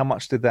that, how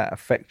much did that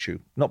affect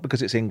you? Not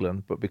because it's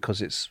England, but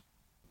because it's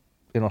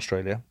in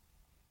Australia.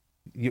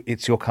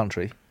 It's your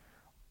country.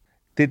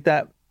 Did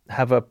that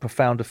have a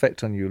profound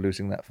effect on you,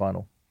 losing that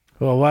final?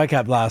 Well, I woke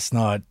up last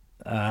night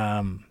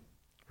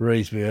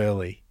reasonably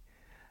early,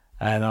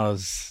 and I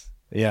was,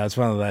 it's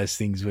one of those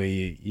things where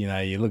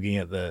you're looking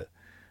at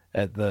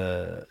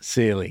the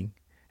ceiling,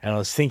 and I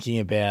was thinking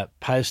about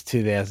post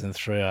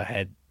 2003. I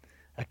had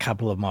a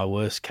couple of my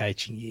worst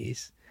coaching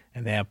years,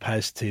 and now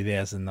post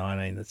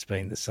 2019, it's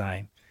been the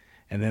same.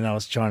 And then I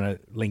was trying to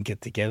link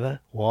it together.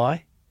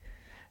 Why?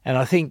 And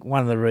I think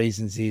one of the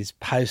reasons is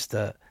post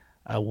a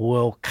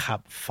World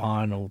Cup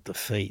final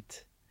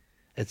defeat.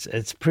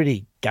 It's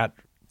pretty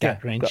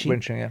gut-wrenching.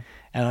 Gut-wrenching, yeah.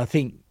 And I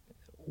think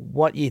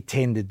what you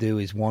tend to do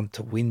is want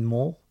to win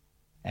more.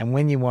 And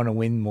when you want to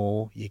win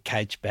more, you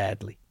coach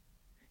badly.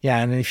 Yeah,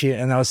 and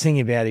I was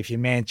thinking about if you're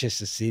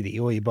Manchester City,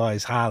 all you buy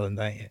is Haaland,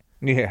 don't you?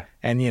 Yeah.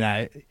 And,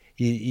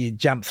 you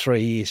jump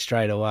 3 years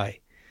straight away.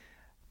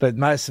 But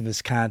most of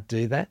us can't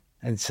do that.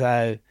 And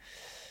so,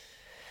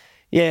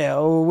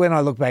 when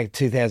I look back at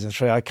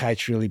 2003, I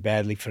coached really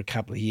badly for a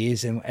couple of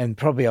years. And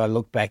probably I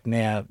look back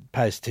now,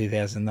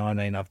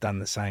 post-2019, I've done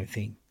the same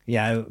thing.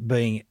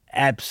 Being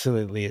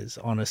absolutely as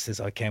honest as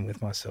I can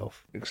with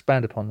myself.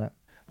 Expand upon that.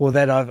 Well,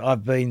 that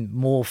I've been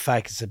more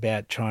focused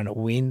about trying to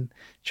win,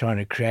 trying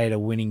to create a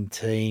winning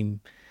team,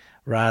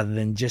 rather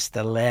than just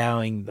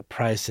allowing the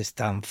process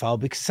to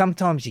unfold. Because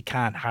sometimes you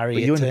can't hurry.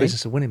 But you're in the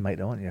business of winning,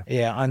 mate, aren't you?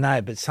 Yeah, I know.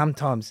 But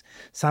sometimes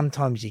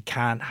you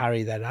can't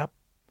hurry that up.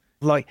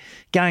 Like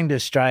going to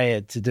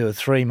Australia to do a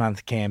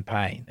 3-month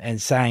campaign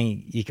and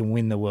saying you can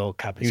win the World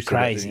Cup is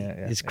crazy.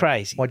 It's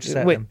crazy. Why'd you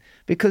say that?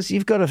 Because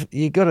you've got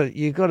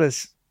to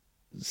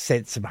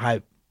set some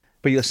hope.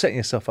 But you're setting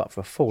yourself up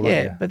for a fall,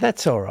 aren't you? But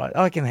that's all right.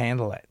 I can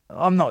handle that.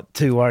 I'm not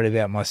too worried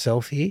about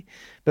myself here.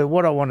 But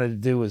what I wanted to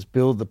do was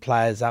build the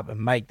players up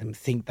and make them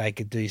think they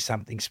could do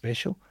something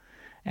special.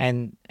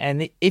 And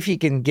if you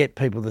can get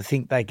people to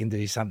think they can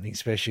do something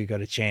special, you've got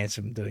a chance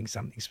of them doing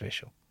something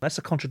special. That's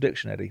a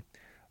contradiction, Eddie,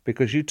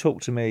 because you talk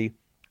to me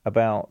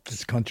about...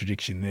 There's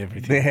contradiction in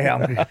everything.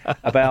 Yeah,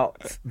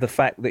 about the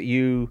fact that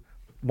you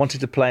wanted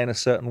to play in a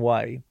certain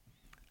way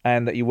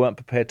and that you weren't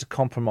prepared to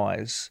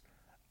compromise.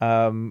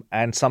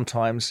 And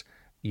sometimes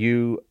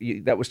you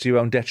that was to your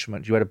own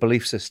detriment. You had a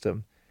belief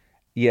system,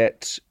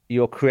 yet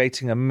you're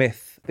creating a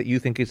myth that you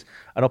think is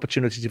an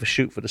opportunity to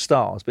shoot for the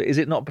stars. But is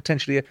it not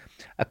potentially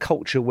a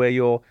culture where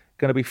you're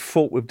going to be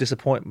fraught with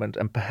disappointment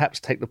and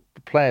perhaps take the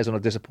players on a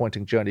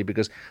disappointing journey?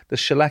 Because the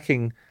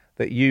shellacking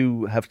that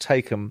you have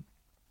taken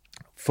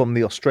from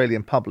the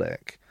Australian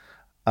public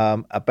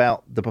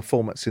about the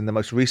performance in the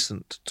most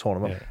recent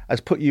tournament has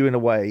put you in a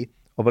way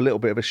of a little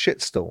bit of a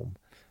shitstorm.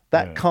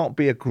 That can't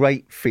be a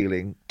great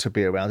feeling to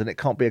be around, and it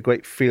can't be a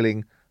great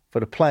feeling for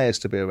the players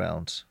to be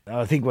around.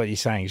 I think what you're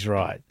saying is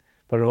right,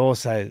 but I'm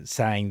also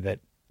saying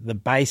that the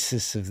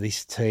basis of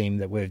this team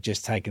that we've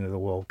just taken to the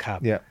World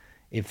Cup,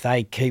 if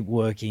they keep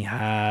working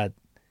hard,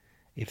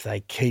 if they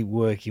keep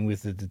working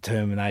with the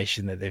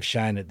determination that they've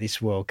shown at this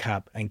World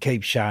Cup and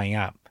keep showing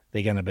up,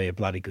 they're going to be a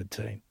bloody good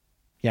team.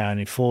 And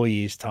in 4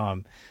 years'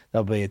 time,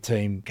 they'll be a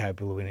team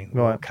capable of winning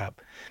the World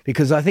Cup.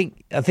 Because I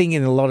think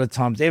in a lot of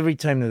times, every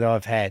team that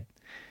I've had,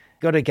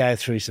 got to go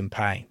through some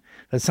pain.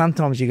 But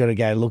sometimes you got to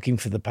go looking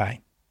for the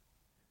pain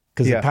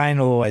because the pain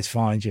will always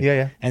find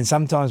you. And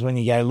sometimes when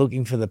you go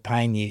looking for the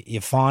pain, you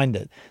find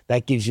it.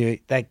 That gives you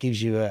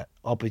an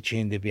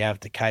opportunity to be able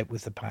to cope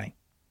with the pain.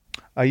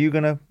 Are you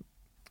going to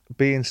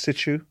be in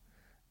situ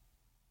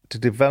to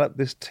develop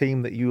this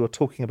team that you are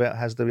talking about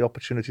has the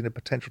opportunity and the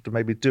potential to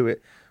maybe do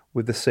it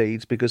with the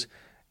Seeds? Because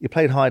you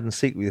played hide and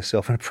seek with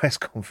yourself in a press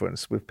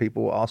conference with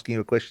people asking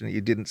you a question that you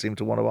didn't seem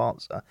to want to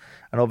answer.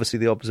 And obviously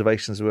the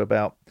observations were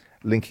about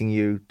linking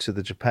you to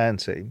the Japan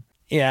team.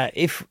 Yeah,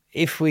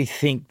 if we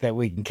think that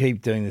we can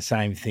keep doing the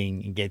same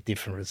thing and get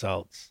different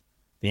results,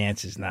 the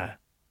answer is no.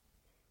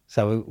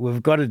 So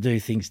we've got to do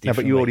things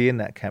differently. No, but you're already in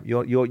that camp.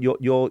 You're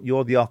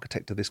the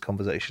architect of this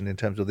conversation in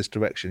terms of this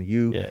direction.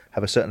 You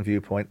have a certain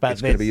viewpoint. But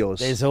it's going to be yours.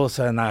 There's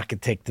also an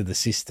architect of the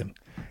system.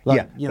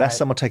 That's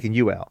someone taking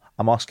you out.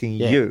 I'm asking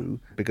you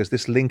because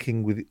this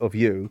linking of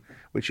you,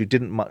 which you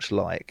didn't much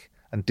like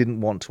and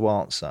didn't want to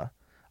answer,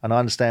 and I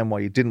understand why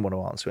you didn't want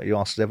to answer it. You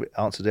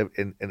answered it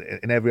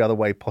in every other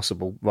way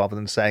possible rather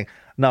than saying,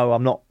 no,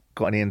 I'm not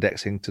got any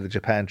indexing to the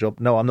Japan job.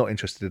 No, I'm not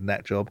interested in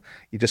that job.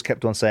 You just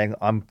kept on saying,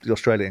 I'm the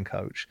Australian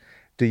coach.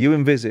 Do you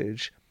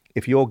envisage,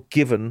 if you're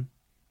given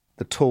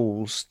the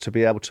tools to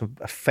be able to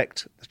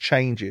affect the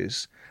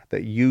changes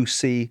that you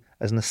see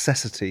as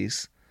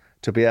necessities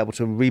to be able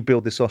to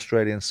rebuild this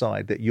Australian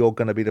side, that you're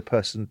going to be the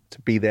person to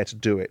be there to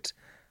do it?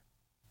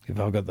 If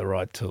I've got the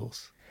right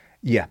tools.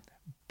 Yeah.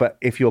 But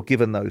if you're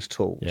given those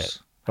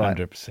tools,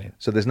 100%.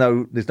 So there's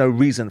no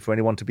reason for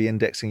anyone to be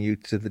indexing you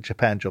to the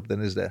Japan job,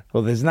 then, is there?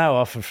 Well, there's no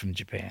offer from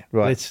Japan.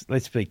 Right.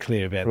 Let's be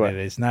clear about that.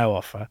 There's no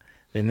offer.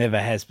 There never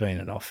has been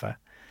an offer.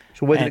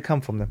 So where did it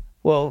come from then?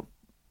 Well,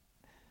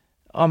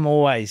 I'm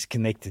always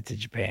connected to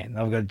Japan.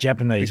 I've got a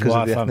Japanese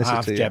wife. I'm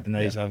half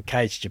Japanese. I've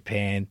coached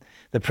Japan.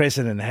 The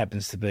president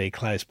happens to be a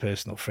close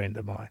personal friend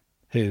of mine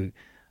who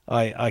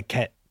I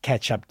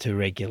catch up to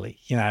regularly.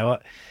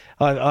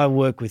 I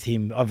work with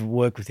him. I've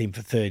worked with him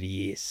for 30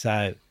 years.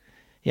 So,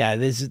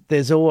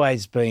 there's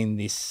always been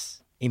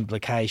this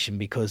implication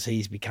because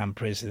he's become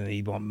president,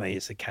 he'd want me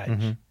as a coach.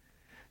 Mm-hmm.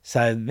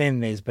 So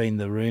then there's been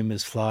the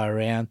rumours fly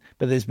around,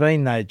 but there's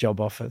been no job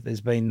offer.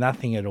 There's been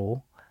nothing at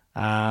all.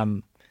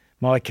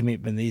 My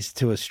commitment is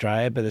to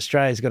Australia, but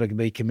Australia's got to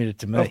be committed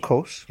to me. Of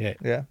course.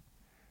 Yeah,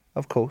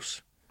 of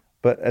course.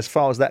 But as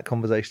far as that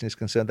conversation is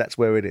concerned, that's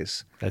where it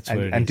is.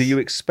 And do you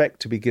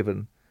expect to be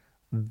given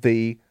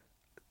the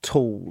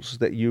tools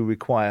that you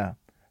require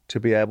to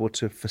be able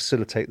to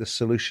facilitate the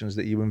solutions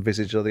that you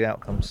envisage or the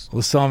outcomes?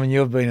 Well, Simon,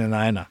 you've been an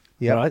owner,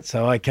 right?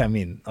 So I come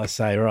in, I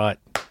say, right,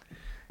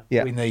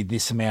 we need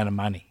this amount of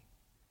money.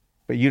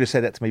 But you'd have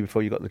said that to me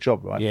before you got the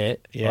job, right?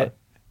 Yeah.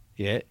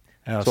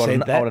 And so I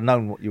would have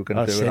known what you were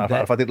going to do. And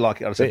if I didn't like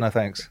it, I'd have said, no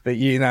thanks. But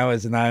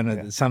as an owner,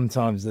 that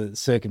sometimes the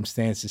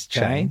circumstances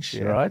change,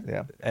 right?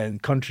 Yeah.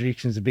 And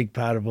contradiction is a big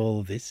part of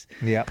all of this.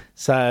 Yeah.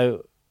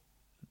 So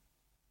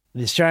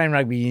the Australian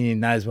Rugby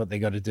Union knows what they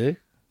got to do.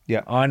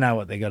 Yeah. I know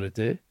what they got to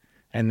do.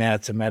 And now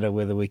it's a matter of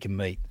whether we can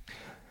meet.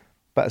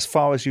 But as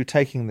far as you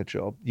taking the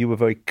job, you were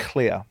very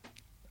clear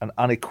and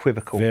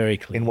unequivocal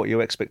in what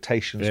your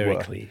expectations were. Very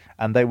clear.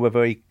 And they were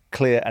very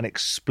clear and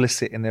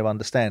explicit in their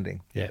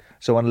understanding. Yeah.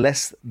 So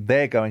unless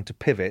they're going to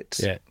pivot,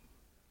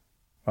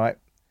 right,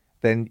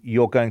 then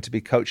you're going to be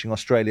coaching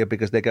Australia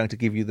because they're going to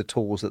give you the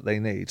tools that they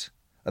need,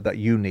 that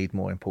you need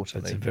more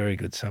importantly. That's a very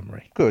good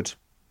summary. Good.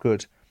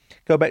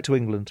 Go back to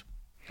England.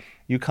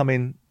 You come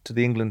in to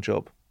the England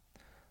job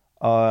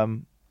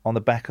on the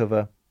back of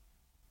a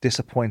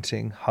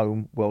disappointing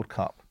home World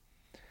Cup.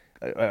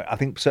 I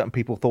think certain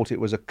people thought it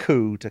was a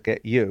coup to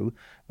get you,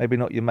 maybe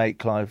not your mate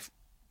Clive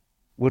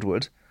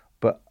Woodward,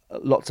 but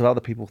lots of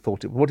other people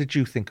thought it. What did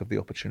you think of the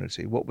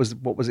opportunity? What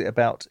was it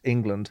about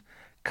England,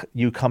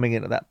 you coming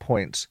in at that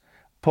point,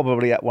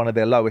 probably at one of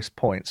their lowest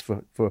points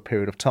for a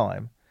period of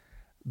time,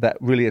 that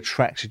really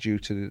attracted you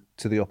to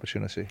the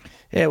opportunity?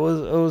 Yeah, it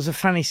was a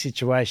funny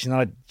situation.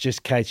 I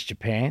just coached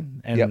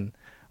Japan, and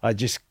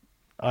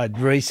I'd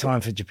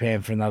re-signed for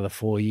Japan for another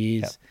 4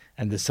 years,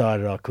 and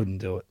decided I couldn't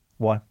do it.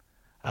 Why?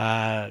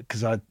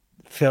 Because I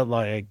felt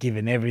like I'd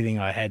given everything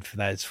I had for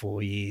those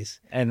 4 years,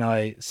 and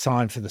I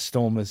signed for the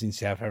Stormers in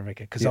South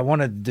Africa because I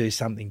wanted to do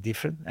something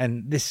different.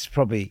 And this is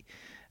probably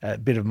a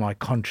bit of my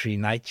contrary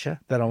nature,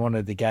 that I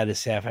wanted to go to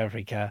South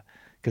Africa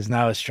because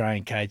no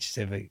Australian coach has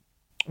ever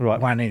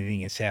won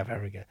anything in South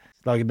Africa.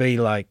 Like, it'd be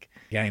like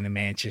going to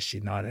Manchester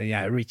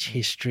United, rich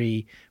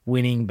history,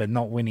 winning but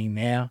not winning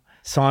now.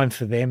 Signed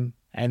for them,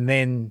 and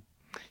then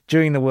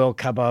during the World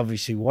Cup, I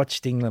obviously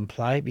watched England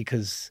play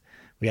because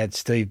we had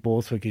Steve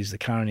Borthwick, who's the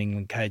current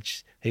England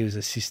coach. He was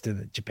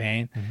assistant at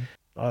Japan.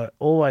 Mm-hmm. I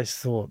always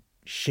thought,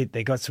 shit,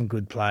 they got some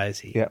good players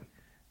here,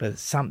 but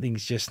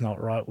something's just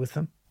not right with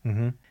them.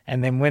 Mm-hmm.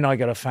 And then when I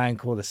got a phone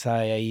call to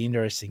say, are you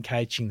interested in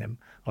coaching them?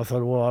 I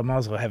thought, well, I might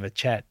as well have a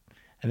chat.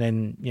 And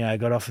then, I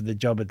got offered the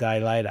job a day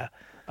later.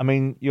 I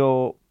mean,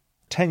 your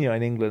tenure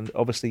in England,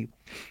 obviously,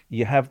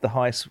 you have the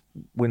highest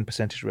win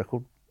percentage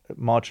record,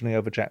 marginally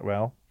over Jack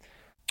Rowell.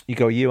 You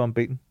go a year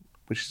unbeaten,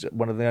 which is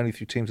one of the only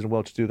few teams in the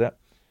world to do that.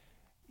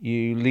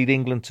 You lead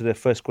England to their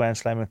first Grand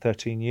Slam in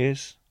 13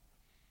 years,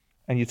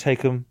 and you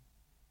take them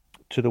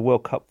to the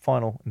World Cup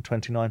final in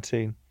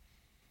 2019.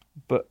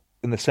 But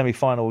in the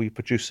semi-final, you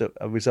produce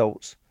a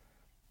result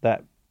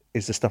that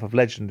is the stuff of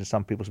legend in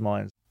some people's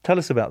minds. Tell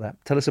us about that.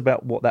 Tell us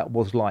about what that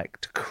was like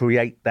to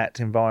create that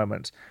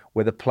environment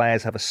where the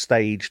players have a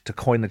stage, to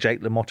coin the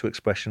Jake LaMotta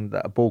expression,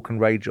 that a ball can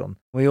rage on.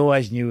 We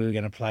always knew we were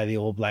going to play the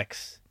All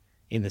Blacks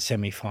in the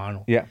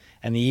semi-final. Yeah.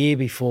 And the year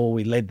before,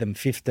 we led them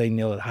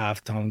 15-0 at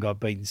halftime, got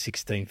beaten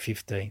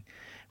 16-15,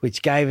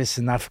 which gave us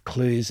enough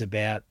clues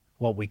about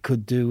what we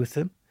could do with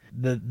them.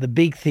 The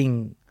big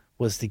thing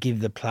was to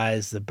give the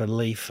players the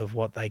belief of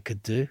what they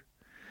could do.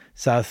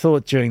 So I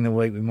thought during the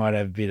week we might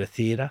have a bit of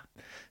theatre.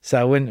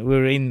 So when we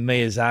were in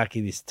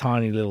Miyazaki, this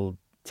tiny little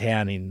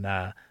town in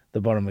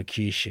the bottom of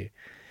Kyushu,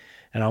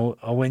 and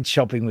I went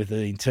shopping with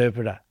the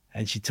interpreter,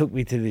 and she took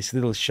me to this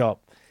little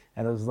shop,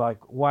 and it was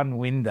like one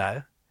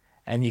window,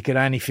 and you could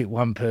only fit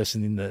one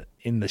person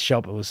in the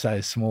shop. It was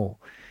so small.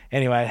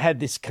 Anyway, it had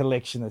this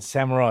collection of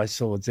samurai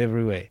swords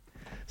everywhere.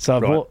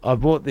 So I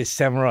bought this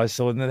samurai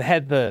sword, and it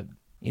had the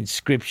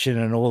inscription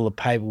and all the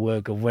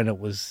paperwork of when it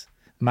was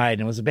made,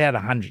 and it was about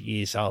 100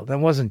 years old. And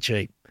it wasn't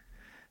cheap,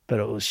 but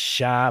it was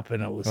sharp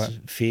and it was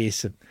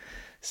fierce.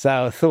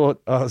 So I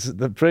thought,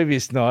 the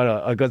previous night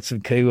I got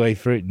some kiwi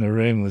fruit in the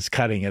room and was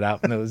cutting it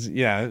up, and it was,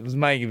 it was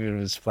making a bit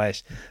of a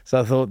splash. So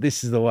I thought,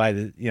 this is the way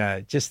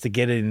that, just to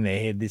get it in their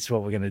head, this is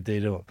what we're going to do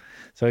to them.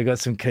 So we got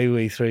some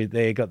kiwi fruit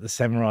there, got the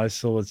samurai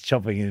swords,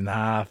 chopping it in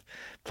half,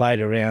 played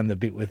around a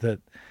bit with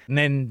it.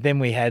 And then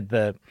we had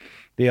the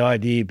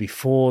idea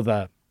before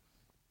the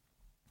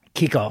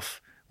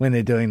kickoff, when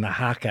they're doing the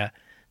haka,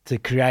 to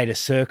create a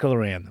circle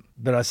around them.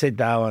 But I said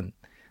to Owen,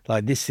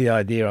 this is the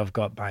idea I've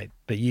got, mate,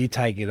 but you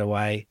take it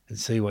away and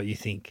see what you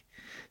think.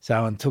 So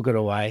Owen took it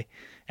away,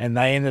 and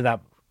they ended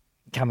up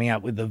coming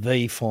up with the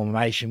V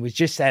formation, which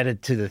just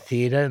added to the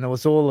theatre, and it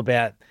was all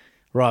about,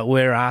 right,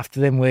 we're after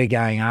them, we're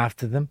going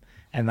after them,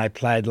 and they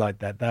played like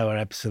that. They were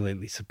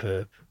absolutely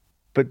superb.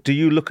 But do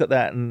you look at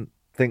that and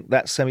think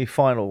that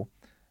semi-final,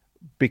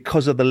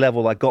 because of the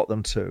level I got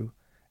them to,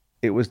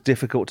 it was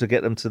difficult to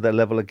get them to their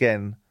level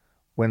again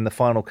when the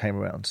final came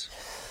around?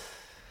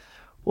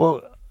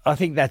 Well, I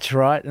think that's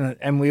right.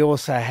 And we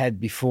also had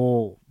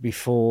before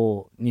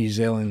New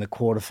Zealand the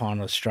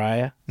quarterfinal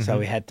Australia, so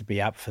we had to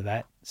be up for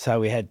that. So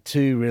we had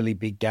two really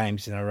big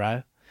games in a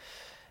row.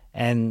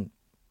 And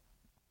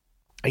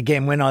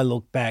again, when I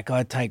look back,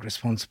 I take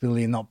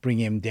responsibility and not bring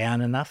him down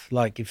enough.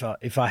 Like if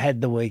I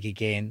had the week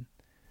again,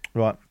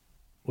 right,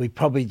 we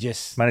probably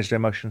just managed their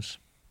emotions.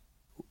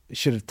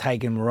 Should have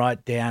taken him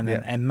right down,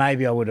 and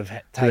maybe I would have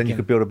taken. So then you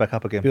could build it back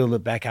up again.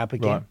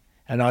 Right.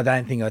 And I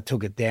don't think I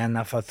took it down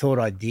enough. I thought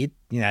I did.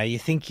 You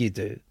think you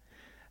do,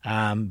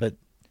 but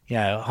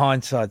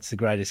hindsight's the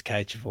greatest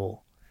coach of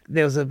all.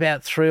 There was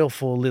about 3 or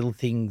 4 little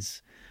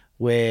things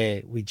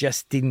where we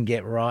just didn't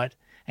get right,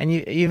 and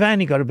you've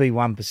only got to be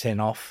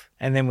 1% off.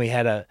 And then we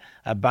had a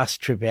bus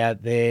trip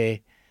out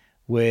there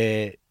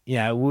where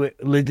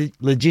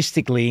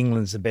logistically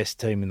England's the best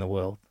team in the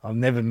world. I've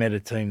never met a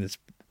team that's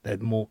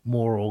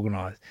more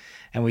organised,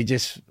 and we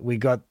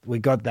got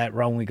that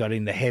wrong. We got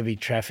into heavy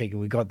traffic,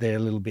 and we got there a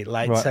little bit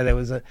late. Right. So there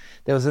was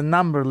a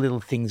number of little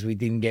things we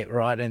didn't get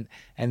right, and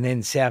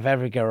then South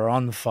Africa are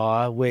on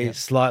fire. We're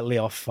slightly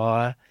off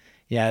fire.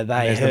 There's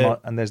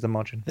the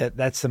margin.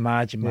 That's the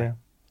margin, mate. Yeah.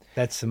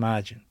 That's the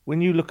margin.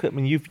 When you look at,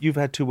 you've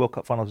had 2 World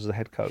Cup finals as a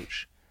head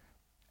coach,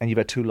 and you've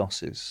had 2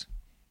 losses.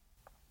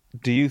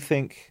 do you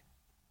think,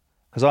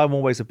 because I'm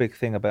always a big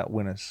thing about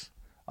winners,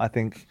 I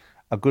think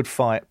a good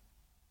fight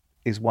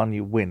is one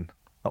you win,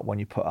 not one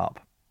you put up.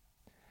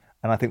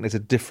 And I think there's a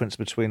difference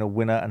between a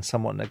winner and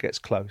someone that gets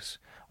close.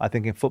 I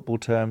think in football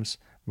terms,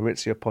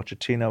 Maurizio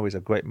Pochettino is a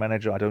great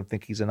manager. I don't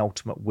think he's an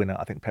ultimate winner.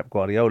 I think Pep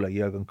Guardiola,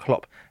 Jurgen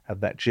Klopp have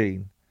that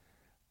gene.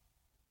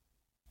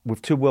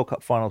 With 2 World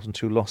Cup finals and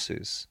 2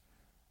 losses,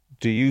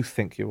 do you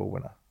think you're a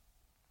winner?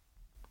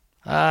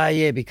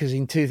 Yeah, because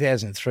in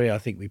 2003, I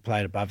think we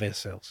played above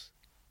ourselves.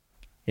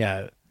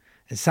 And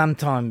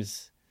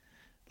sometimes,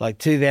 like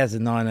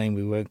 2019,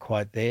 we weren't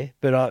quite there.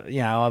 But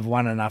I've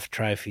won enough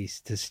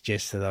trophies to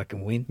suggest that I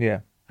can win. Yeah.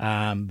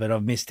 But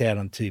I've missed out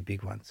on 2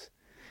 big ones.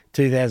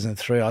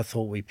 2003, I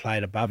thought we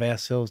played above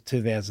ourselves.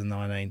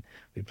 2019,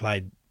 we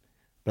played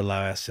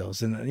below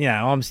ourselves. And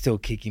I'm still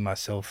kicking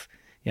myself.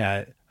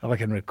 I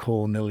can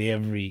recall nearly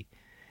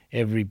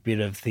every bit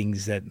of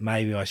things that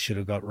maybe I should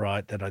have got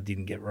right that I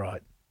didn't get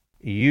right.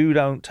 You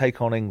don't take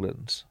on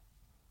England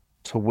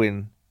to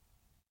win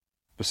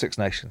the Six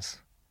Nations.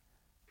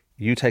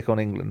 You take on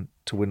England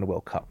to win the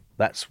World Cup.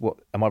 That's what.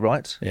 Am I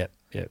right? Yeah.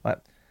 Right.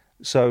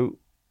 So,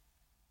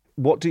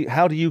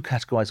 how do you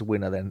categorise a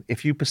winner then?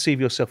 If you perceive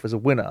yourself as a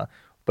winner,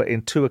 but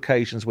in 2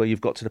 occasions where you've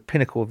got to the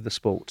pinnacle of the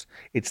sport,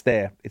 it's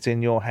there, it's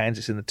in your hands,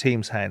 it's in the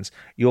team's hands.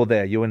 You're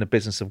there. You're in the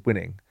business of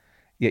winning,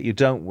 yet you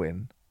don't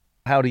win.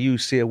 How do you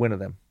see a winner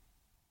then?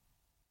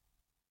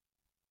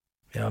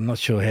 Yeah, I'm not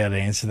sure how to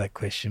answer that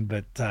question,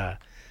 but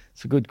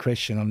it's a good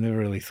question. I've never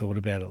really thought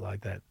about it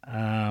like that.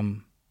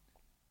 I'm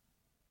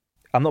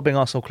not being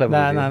asked all clever.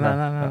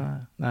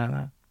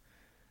 No.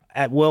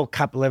 At World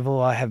Cup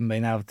level, I haven't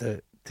been able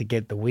to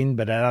get the win,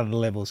 but at other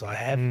levels, I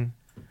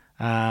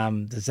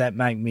have. Does that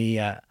make me?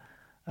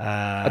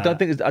 I don't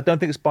think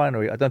it's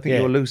binary. I don't think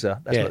you're a loser.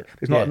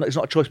 It's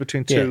not a choice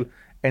between two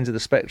ends of the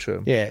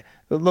spectrum. Yeah,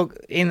 but look,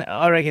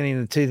 I reckon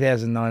in the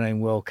 2019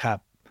 World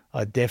Cup,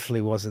 I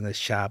definitely wasn't as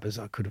sharp as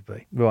I could have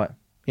been. Right.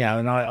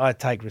 And I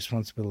take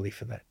responsibility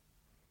for that.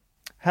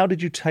 How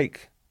did you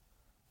take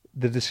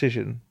the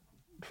decision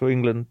for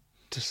England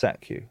to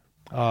sack you?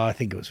 Oh, I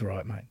think it was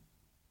right, mate.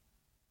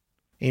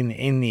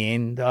 In the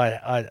end,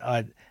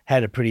 I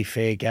had a pretty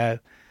fair go.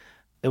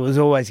 It was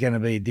always going to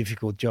be a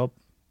difficult job.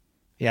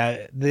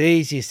 The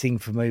easiest thing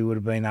for me would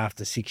have been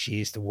after 6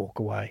 years to walk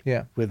away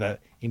with an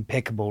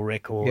impeccable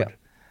record.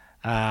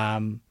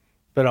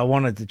 But I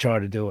wanted to try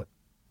to do it.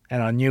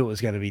 And I knew it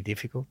was going to be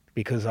difficult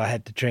because I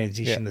had to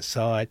transition the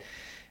side.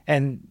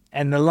 And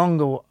the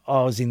longer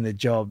I was in the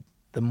job,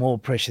 the more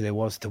pressure there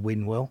was to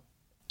win well.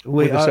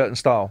 With a certain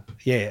style.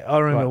 Yeah, I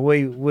remember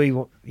we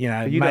But you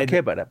don't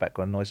care about that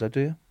background noise, though, do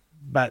you?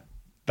 But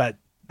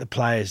the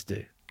players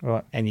do.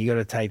 Right. And you got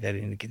to take that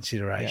into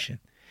consideration.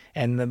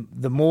 Yeah. And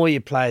the more your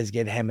players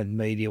get hammered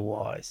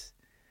media-wise,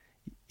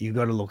 you've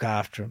got to look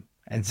after them.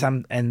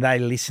 And they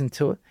listen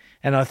to it.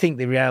 And I think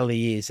the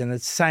reality is, and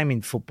it's the same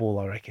in football,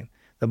 I reckon,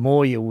 the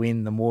more you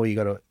win, the more you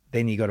got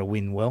to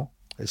win well.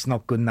 It's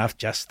not good enough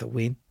just to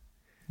win.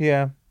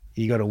 Yeah.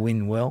 You got to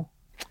win well.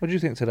 What do you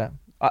think to that?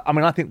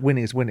 I think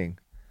winning is winning.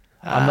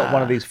 I'm not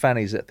one of these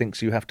fannies that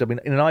thinks you have to. In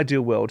an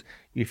ideal world,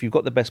 if you've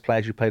got the best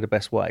players, you play the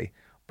best way.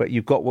 But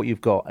you've got what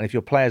you've got. And if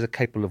your players are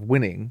capable of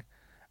winning,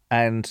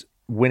 and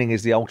winning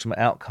is the ultimate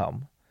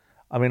outcome,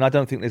 I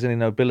don't think there's any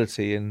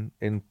nobility in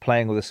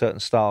playing with a certain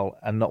style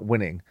and not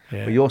winning.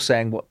 Yeah. But you're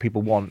saying what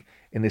people want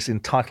in this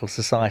entitled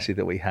society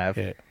that we have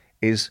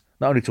is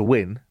not only to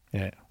win,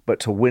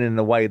 but to win in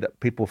a way that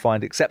people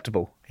find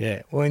acceptable.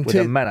 Yeah, well, with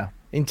a manner.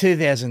 In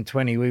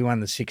 2020, we won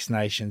the Six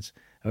Nations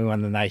and we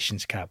won the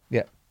Nations Cup.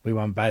 Yeah, we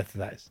won both of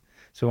those.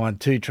 So we won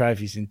 2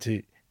 trophies in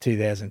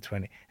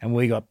 2020, and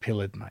we got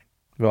pillared, mate.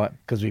 Right,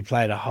 because we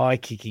played a high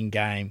kicking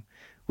game,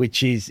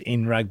 which is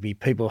in rugby.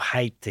 People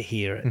hate to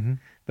hear it,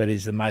 but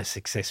is the most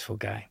successful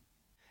game,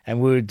 and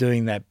we were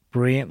doing that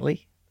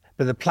brilliantly.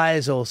 But the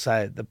players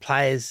also, the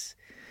players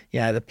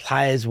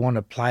want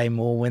to play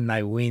more when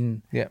they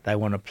win. Yeah. They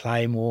want to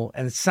play more.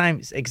 And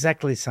it's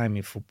exactly the same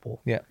in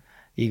football. Yeah.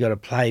 You got to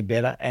play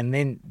better. And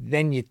then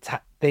your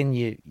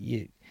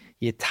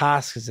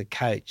task as a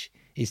coach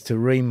is to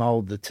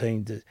remold the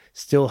team to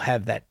still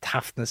have that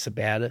toughness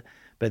about it,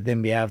 but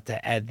then be able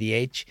to add the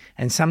edge.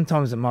 And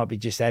sometimes it might be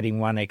just adding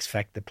one X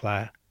factor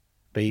player.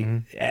 But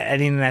at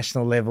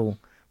international level,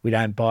 we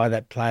don't buy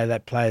that player.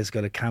 That player's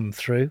got to come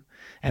through.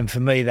 And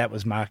for me, that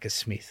was Marcus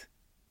Smith.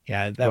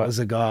 That was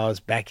a guy I was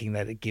backing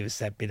that it gives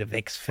that bit of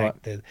X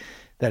factor.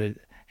 Right.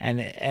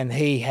 And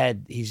he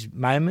had his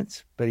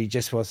moments, but he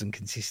just wasn't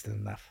consistent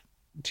enough.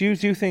 Do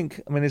you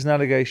think, there's an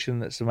allegation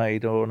that's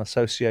made or an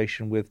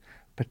association with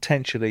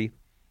potentially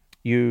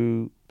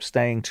you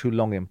staying too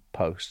long in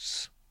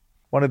posts?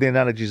 One of the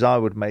analogies I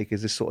would make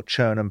is this sort of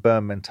churn and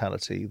burn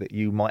mentality that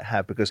you might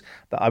have, because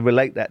I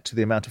relate that to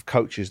the amount of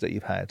coaches that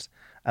you've had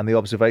and the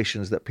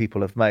observations that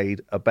people have made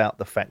about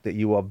the fact that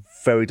you are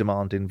very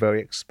demanding, very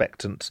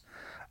expectant,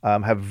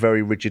 have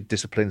very rigid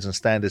disciplines and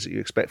standards that you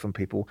expect from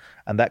people,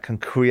 and that can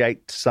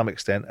create, to some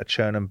extent, a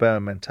churn and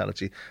burn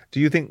mentality.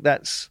 Do you think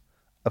that's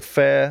a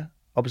fair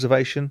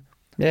observation?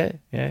 Yeah.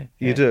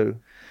 You do?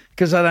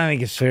 Because I don't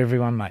think it's for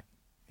everyone, mate.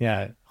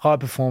 high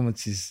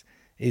performance is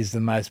the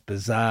most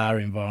bizarre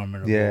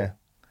environment of all.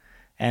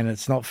 And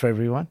it's not for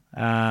everyone.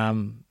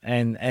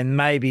 And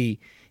maybe,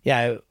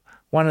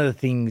 one of the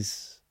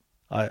things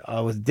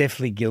I was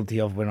definitely guilty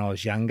of when I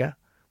was younger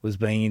was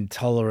being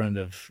intolerant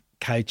of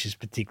coaches,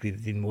 particularly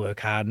that didn't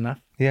work hard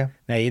enough. Yeah.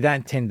 Now, you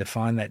don't tend to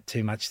find that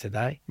too much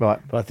today. Right.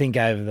 But I think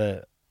over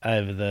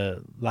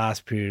the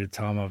last period of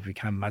time, I've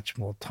become much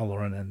more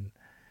tolerant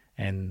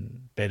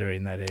and better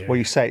in that area. Well,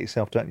 you say it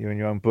yourself, don't you, in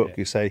your own book? Yeah.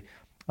 You say,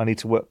 I need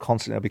to work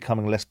constantly on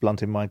becoming less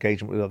blunt in my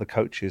engagement with other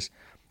coaches.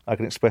 I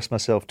can express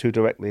myself too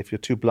directly. If you're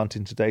too blunt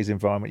in today's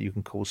environment, you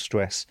can cause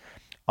stress.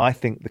 I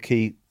think the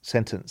key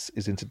sentence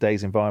is in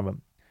today's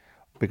environment,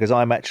 because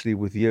I'm actually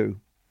with you.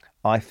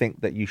 I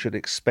think that you should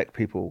expect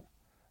people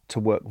to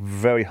work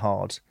very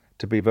hard,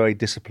 to be very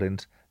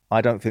disciplined.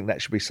 I don't think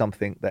that should be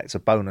something that's a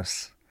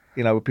bonus.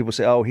 People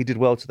say, oh, he did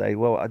well today.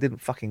 Well, I didn't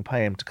fucking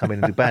pay him to come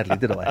in and do badly,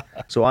 did I?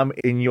 So I'm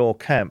in your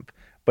camp,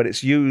 but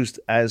it's used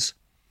as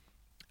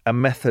a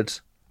method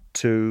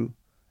to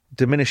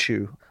diminish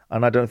you.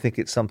 And I don't think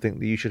it's something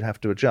that you should have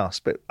to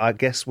adjust. But I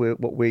guess where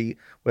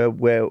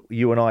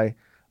you and I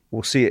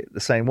will see it the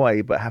same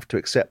way, but have to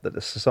accept that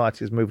the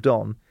society has moved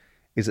on,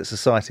 is that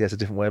society has a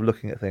different way of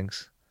looking at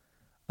things.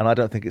 And I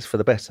don't think it's for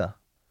the better.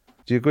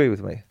 Do you agree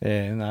with me?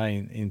 Yeah, no,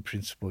 in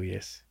principle,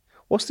 yes.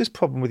 What's this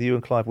problem with you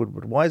and Clive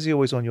Woodward? Why is he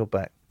always on your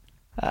back?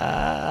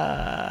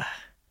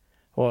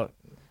 What?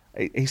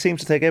 He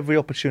seems to take every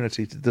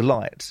opportunity to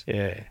delight.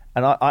 Yeah.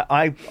 And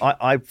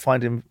I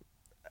find him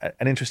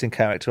an interesting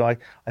character. I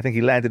think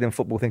he landed in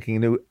football thinking he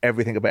knew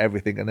everything about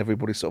everything, and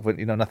everybody sort of went,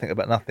 nothing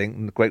about nothing,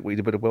 and great what you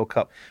did a bit of World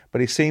Cup.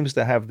 But he seems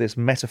to have this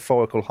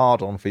metaphorical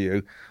hard-on for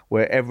you,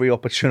 where every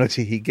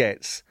opportunity he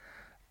gets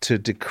to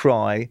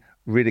decry,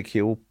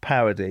 ridicule,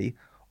 parody,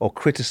 or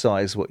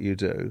criticise what you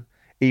do,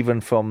 even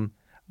from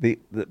the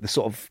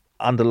sort of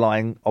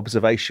underlying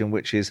observation,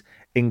 which is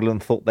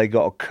England thought they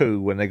got a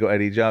coup when they got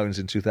Eddie Jones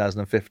in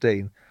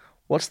 2015.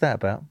 What's that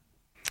about?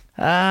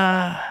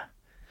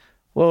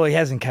 Well, he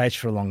hasn't coached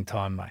for a long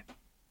time, mate.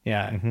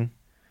 Yeah, Mm-hmm.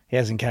 He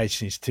hasn't coached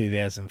since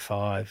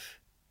 2005.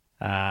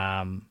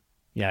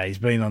 He's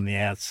been on the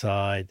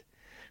outside.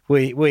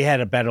 We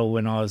had a battle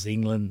when I was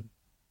England,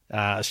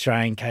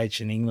 Australian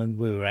coach in England.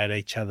 We were at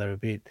each other a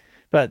bit,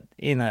 but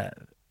in a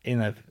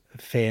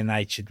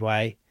fair-natured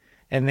way.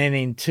 And then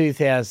in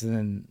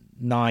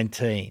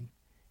 2019,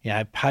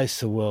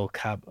 post the World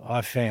Cup, I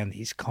found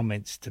his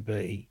comments to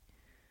be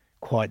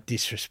quite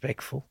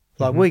disrespectful.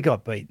 Like, we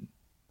got beaten.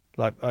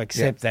 Like, I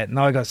accept that, and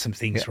I got some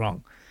things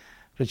wrong.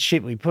 But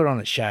shit, we put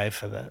on a show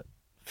for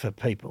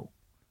people.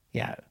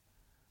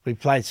 We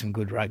played some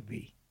good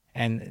rugby.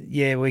 And,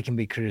 we can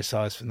be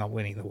criticised for not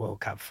winning the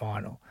World Cup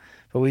final.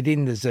 But we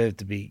didn't deserve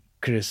to be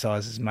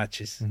criticised as much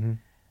as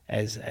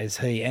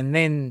he. And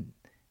then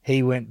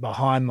he went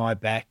behind my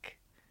back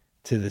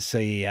to the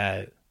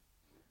CEO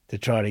to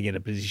try to get a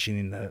position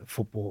in the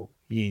football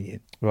union.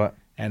 Right.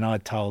 And I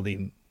told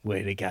him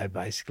where to go,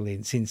 basically.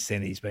 And since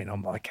then, he's been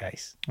on my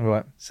case.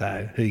 Right.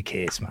 So who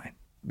cares, mate?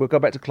 We'll go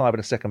back to Clive in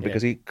a second,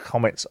 because he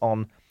comments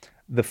on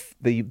the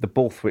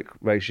Borthwick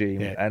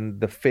regime and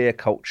the fear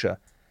culture.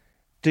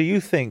 Do you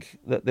think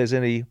that there's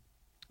any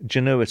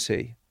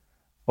genuity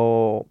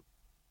or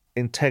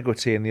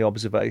integrity in the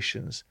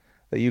observations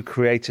that you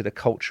created a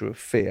culture of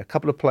fear? A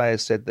couple of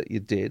players said that you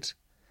did.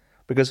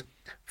 Because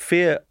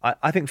fear,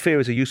 I think fear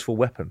is a useful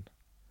weapon.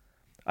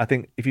 I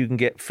think if you can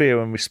get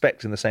fear and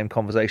respect in the same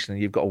conversation,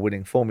 and you've got a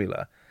winning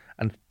formula.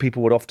 And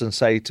people would often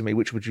say to me,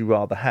 which would you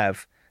rather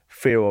have,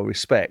 fear or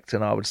respect?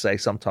 And I would say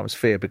sometimes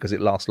fear, because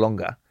it lasts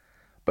longer.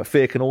 But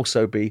fear can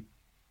also be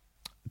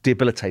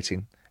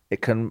debilitating.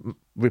 It can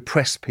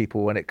repress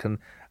people, and it can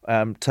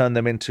turn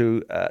them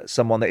into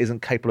someone that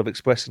isn't capable of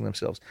expressing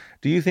themselves.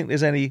 Do you think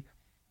there's any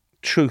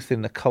truth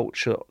in the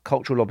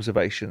cultural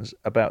observations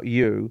about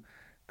you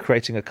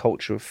creating a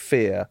culture of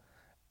fear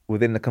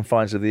within the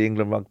confines of the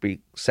England rugby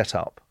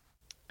setup?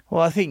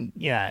 Well, I think,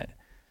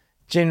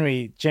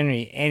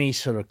 generally any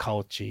sort of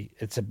culture,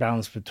 it's a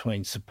balance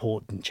between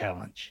support and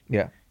challenge.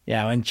 Yeah.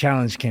 And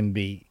challenge can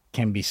be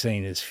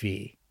seen as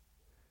fear.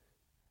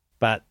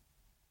 But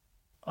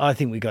I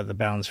think we got the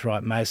balance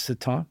right most of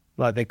the time.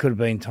 Like, there could have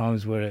been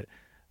times where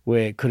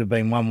it could have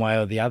been one way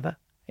or the other,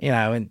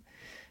 and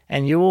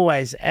you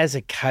always, as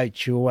a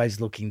coach, you're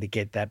always looking to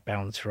get that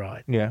balance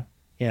right. Yeah.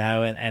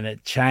 And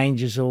it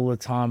changes all the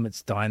time.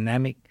 It's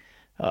dynamic.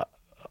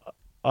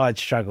 I'd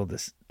struggle to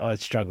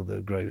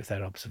agree with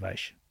that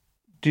observation.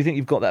 Do you think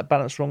you've got that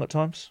balance wrong at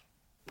times?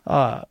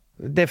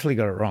 Definitely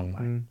got it wrong,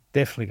 mate.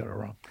 Definitely got it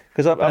wrong.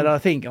 But I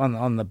think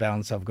on the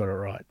balance, I've got it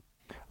right.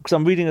 Because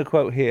I'm reading a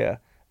quote here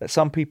that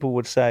some people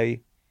would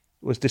say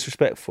was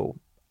disrespectful.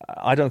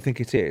 I don't think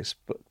it is,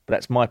 but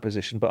that's my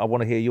position. But I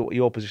want to hear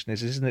your position.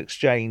 This is an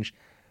exchange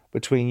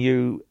between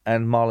you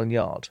and Marlon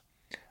Yard,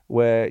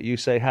 where you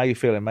say, "How you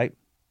feeling, mate?"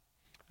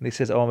 And he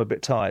says, "Oh, I'm a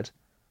bit tired."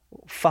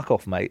 Fuck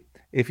off, mate.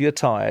 If you're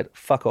tired,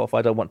 fuck off.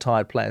 I don't want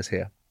tired players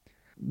here.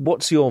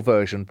 What's your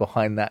version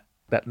behind that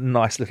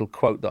nice little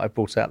quote that I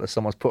brought out that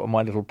someone's put on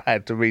my little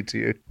pad to read to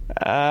you?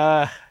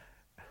 Well,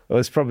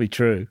 it's probably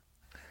true.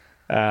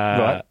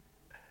 Right.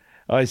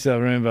 I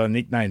remember I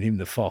nicknamed him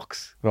the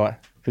Fox. Right.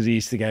 Because he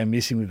used to go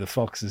missing with the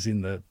foxes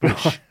in the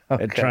bush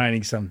at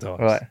training sometimes.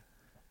 Right.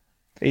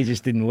 He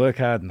just didn't work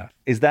hard enough.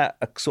 Is that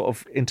a sort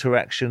of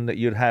interaction that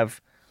you'd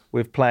have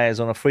with players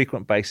on a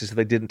frequent basis if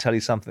they didn't tell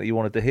you something that you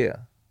wanted to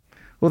hear?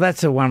 Well,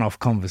 that's a one-off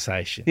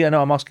conversation. Yeah,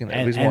 no, I'm asking that.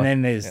 And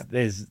then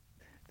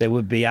there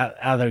would be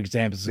other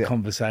examples of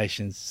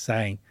conversations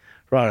saying,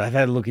 right, I've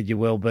had a look at your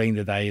well-being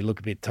today. You look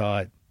a bit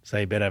tired, so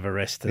you better have a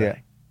rest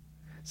today.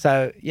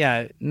 Yeah.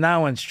 So, no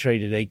one's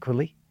treated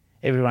equally.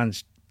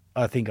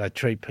 I think I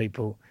treat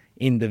people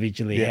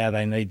individually how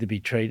they need to be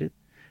treated.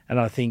 And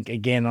I think,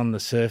 again, on the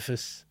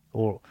surface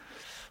or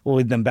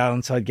in the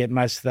balance, I'd get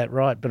most of that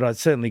right, but I'd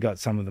certainly got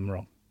some of them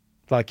wrong,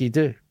 like you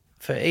do.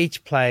 For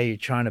each player, you're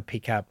trying to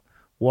pick up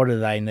what do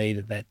they need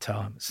at that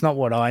time. It's not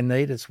what I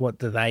need, it's what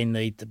do they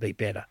need to be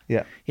better.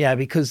 Yeah. Yeah,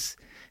 because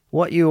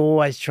what you're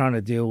always trying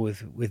to deal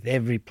with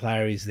every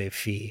player is their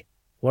fear.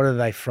 What are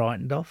they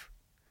frightened of?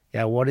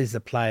 What is the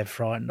player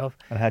frightened of?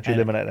 And how do you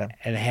eliminate that?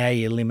 And how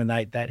you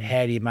eliminate that?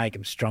 How do you make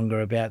them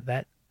stronger about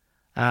that?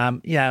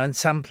 And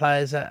some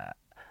players are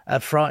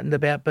frightened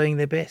about being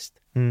their best.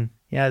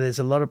 There's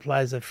a lot of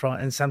players that are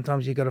frightened, and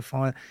sometimes you've got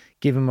to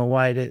give them a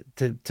way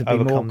to be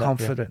more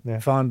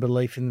confident, find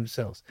belief in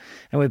themselves.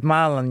 And with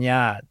Marlon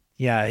Yard,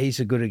 he's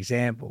a good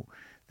example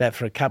that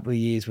for a couple of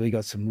years we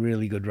got some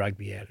really good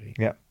rugby out of him.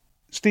 Yeah.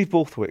 Steve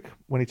Borthwick,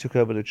 when he took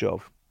over the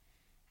job,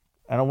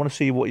 and I want to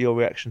see what your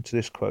reaction to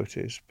this quote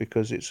is,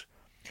 because it's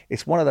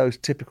one of those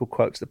typical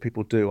quotes that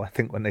people do, I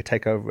think, when they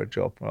take over a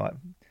job, right?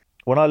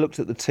 When I looked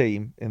at the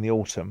team in the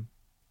autumn,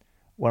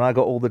 when I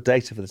got all the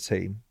data for the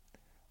team,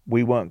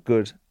 we weren't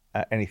good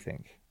at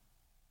anything.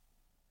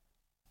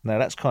 Now,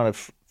 that's kind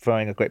of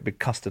throwing a great big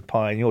custard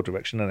pie in your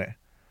direction, isn't it?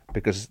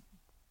 Because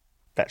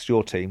that's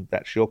your team,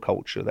 that's your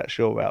culture, that's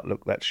your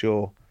outlook, that's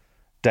your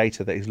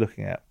data that he's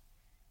looking at.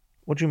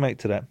 What do you make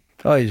to that?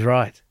 Oh, he's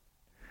right.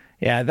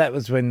 Yeah, that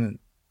was when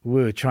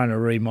we were trying to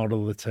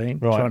remodel the team,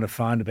 trying to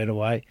find a better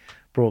way.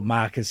 Brought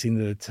Marcus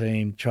into the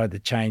team, tried to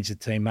change the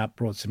team up,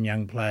 brought some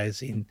young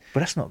players in. But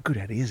that's not good,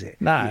 Eddie, is it?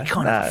 No. You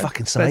can't have a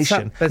fucking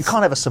summation. You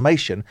can't have a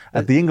summation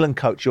as the England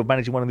coach. You're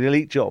managing one of the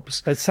elite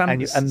jobs,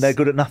 and they're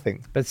good at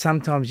nothing. But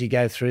sometimes you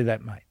go through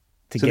that, mate.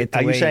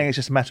 Are you saying it's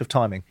just a matter of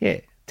timing? Yeah,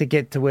 to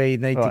get to where you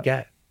need to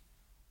go.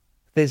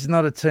 There's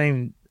not a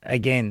team,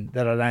 again,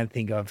 that I don't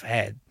think I've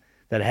had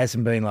that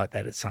hasn't been like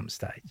that at some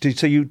stage.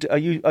 So are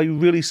you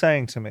really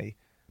saying to me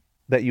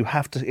that you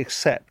have to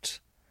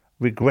accept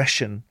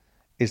regression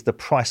is the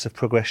price of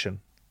progression?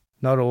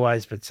 Not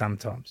always, but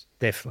sometimes,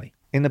 definitely.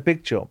 In the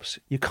big jobs,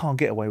 you can't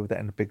get away with that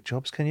in the big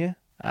jobs, can you?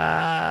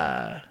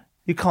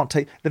 You can't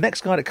take... The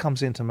next guy that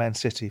comes into Man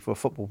City for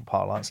football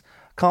parlance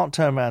can't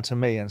turn around to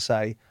me and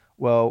say,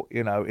 well,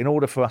 in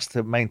order for us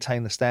to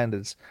maintain the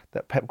standards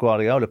that Pep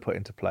Guardiola put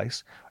into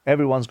place,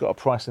 everyone's got to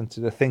price into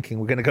the thinking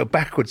we're going to go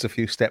backwards a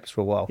few steps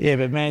for a while. Yeah,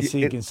 but Man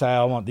City can say,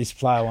 I want this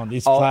player, I want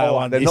this player, I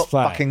want this player.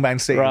 They're not fucking Man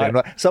City then,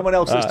 right? Someone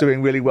else that's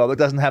doing really well that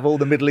doesn't have all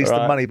the Middle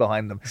Eastern money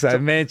behind them. So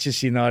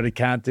Manchester United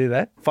can't do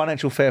that?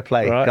 Financial fair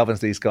play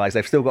governs these guys.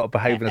 They've still got to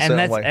behave in a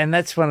certain way. And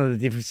that's one of the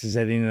differences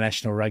at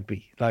international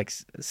rugby. Like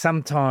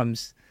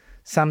sometimes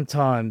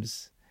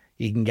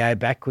you can go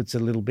backwards a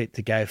little bit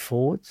to go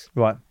forwards.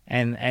 Right.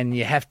 And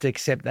you have to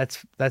accept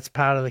that's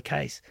part of the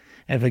case.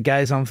 And if it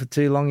goes on for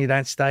too long, you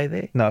don't stay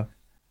there. No.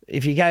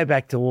 If you go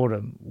back to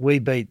autumn, we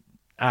beat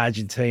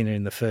Argentina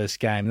in the first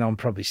game, and I'm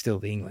probably still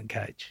the England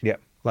coach. Yeah.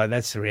 Like,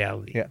 that's the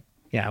reality.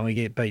 Yeah. And we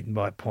get beaten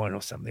by a point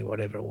or something,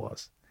 whatever it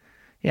was.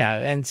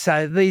 And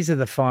so these are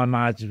the fine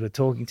margins we're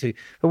talking to.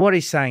 But what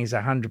he's saying is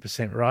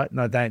 100% right,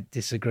 and I don't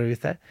disagree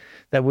with that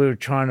we were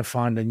trying to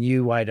find a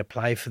new way to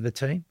play for the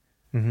team.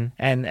 Mm-hmm.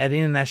 And at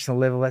international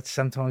level, that's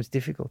sometimes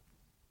difficult.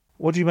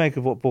 What do you make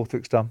of what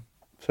Borthwick's done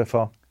so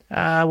far?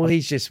 Well,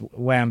 he's just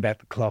wound back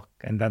the clock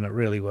and done it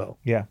really well.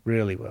 Yeah.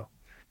 Really well.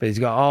 But he's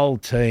got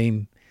old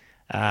team,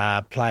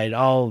 played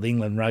old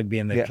England rugby,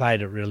 and they've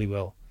played it really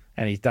well.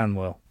 And he's done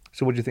well.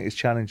 So what do you think his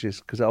challenge is?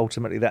 Because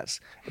ultimately that's,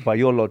 by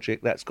your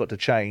logic, that's got to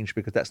change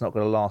because that's not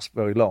going to last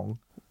very long.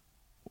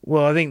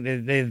 Well, I think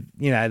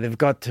they've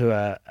got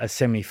to a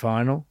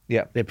semi-final.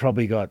 Yeah. They've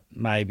probably got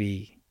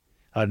maybe...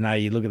 I don't know,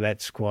 you look at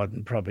that squad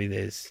and probably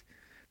there's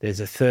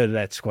a third of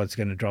that squad's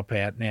going to drop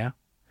out now.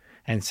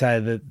 And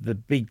so the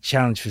big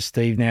challenge for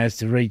Steve now is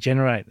to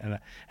regenerate.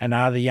 And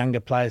are the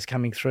younger players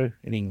coming through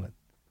in England?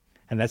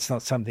 And that's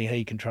not something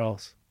he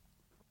controls.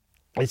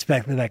 It's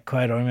back to that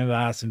quote. I remember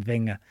Arsene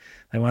Wenger.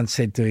 They once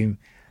said to him,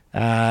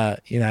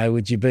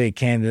 would you be a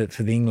candidate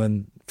for the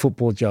England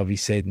football job? He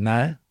said,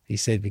 no. He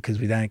said, because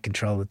we don't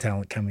control the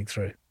talent coming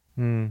through.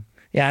 Mm.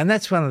 Yeah, and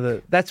that's one of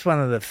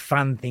the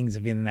fun things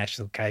of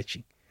international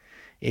coaching.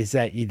 Is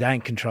that you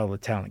don't control the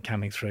talent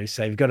coming through,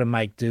 so you've got to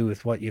make do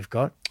with what you've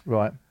got,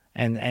 right?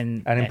 And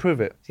improve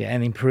it,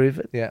 and improve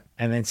it,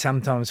 and then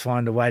sometimes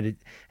find a way to.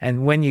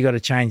 And when you got to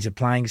change the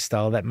playing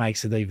style, that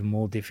makes it even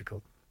more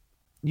difficult.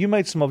 You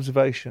made some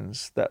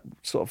observations that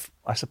sort of,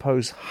 I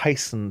suppose,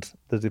 hastened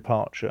the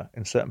departure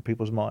in certain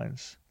people's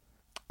minds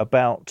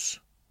about,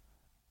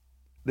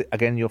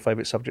 again, your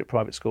favourite subject,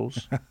 private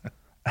schools,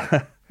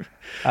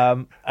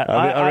 I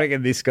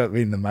reckon this got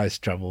me in the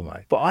most trouble,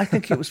 mate. But I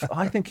think it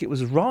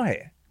was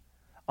right.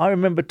 I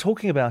remember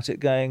talking about it,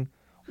 going,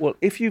 well,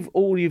 if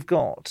all you've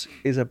got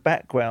is a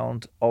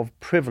background of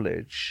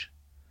privilege,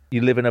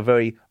 you live in a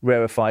very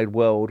rarefied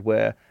world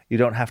where you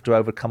don't have to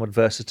overcome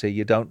adversity,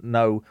 you don't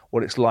know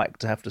what it's like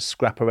to have to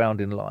scrap around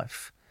in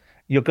life,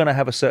 you're going to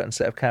have a certain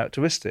set of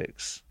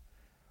characteristics.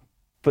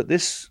 But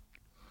this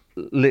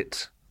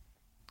lit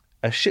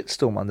a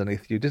shitstorm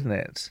underneath you, didn't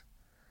it?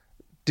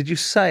 Did you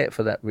say it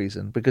for that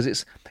reason?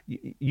 Because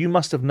you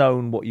must have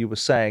known what you were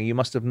saying. You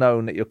must have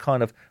known that you're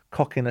kind of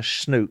cocking a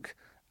snook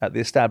at the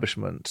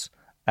establishment,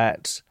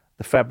 at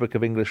the fabric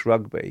of English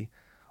rugby.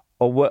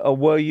 Or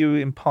were you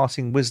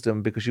imparting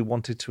wisdom because you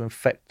wanted to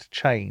effect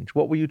change?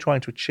 What were you trying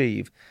to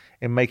achieve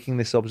in making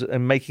this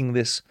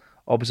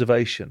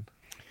observation?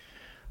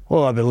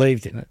 Well, I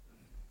believed in it.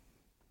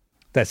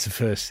 That's the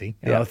first thing.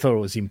 And Yeah. I thought it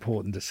was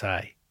important to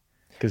say.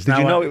 Did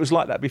you know it was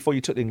like that before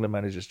you took the England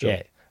manager's job?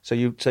 Yeah. So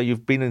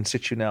you've been in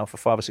situ now for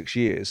 5 or 6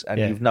 years, and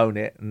you've known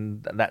it,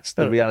 and that's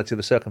the reality of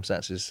the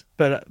circumstances.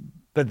 But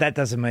that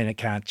doesn't mean it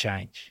can't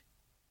change.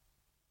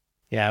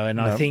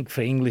 I think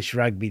for English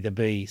rugby to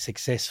be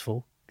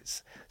successful,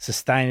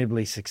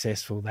 sustainably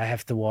successful, they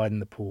have to widen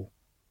the pool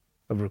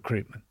of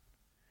recruitment.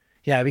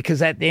 Yeah,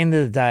 because at the end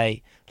of the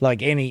day,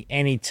 like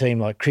any team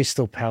like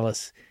Crystal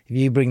Palace, if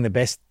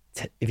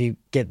you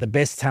get the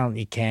best talent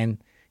you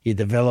can, you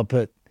develop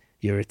it,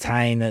 you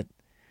retain it,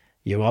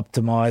 you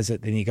optimise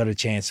it, then you got a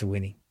chance of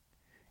winning.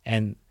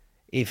 And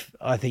if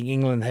I think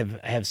England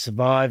have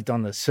survived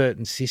on a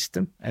certain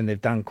system and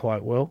they've done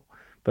quite well,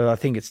 but I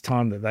think it's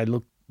time that they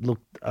look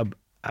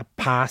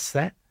past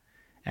that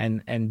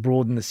and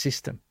broaden the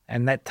system,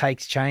 and that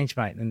takes change,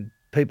 mate. And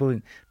people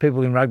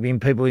in rugby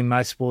and people in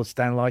most sports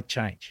don't like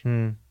change.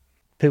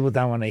 People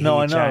don't want to hear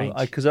change. No, I know,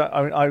 because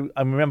I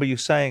remember you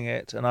saying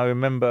it, and I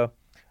remember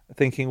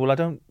thinking, well, I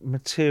don't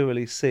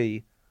materially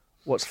see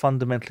what's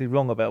fundamentally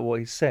wrong about what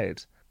he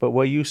said. But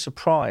were you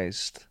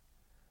surprised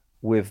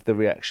with the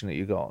reaction that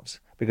you got?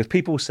 Because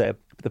people said,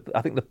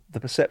 I think the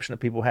perception that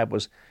people had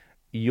was,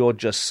 you're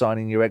just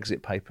signing your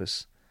exit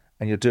papers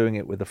and you're doing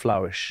it with a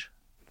flourish.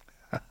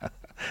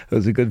 It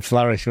was a good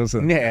flourish,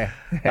 wasn't it?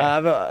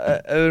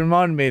 Yeah. It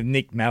reminded me of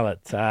Nick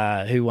Mallett,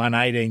 who won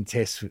 18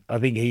 tests. I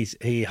think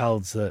he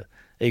holds the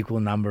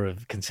equal number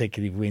of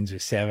consecutive wins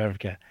with South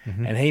Africa.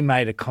 Mm-hmm. And he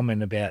made a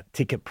comment about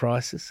ticket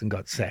prices and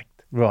got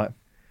sacked. Right.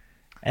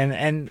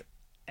 And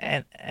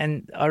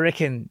I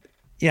reckon,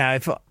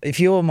 if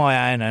you're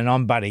my owner and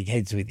I'm butting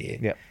heads with you,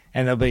 yep.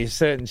 and there'll be a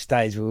certain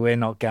stage where we're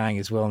not going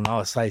as well, and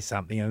I'll say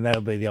something, and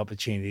that'll be the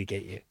opportunity to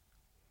get you.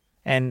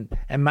 And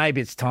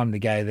maybe it's time to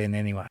go then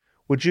anyway.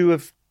 Would you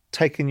have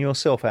taken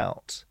yourself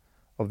out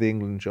of the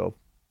England job?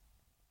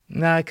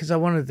 No, because I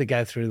wanted to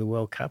go through the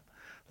World Cup.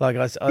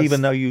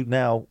 Even though you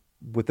now,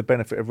 with the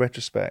benefit of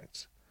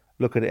retrospect,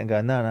 look at it and go,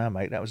 no,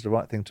 mate, that was the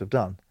right thing to have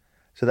done.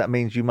 So that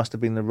means you must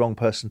have been the wrong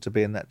person to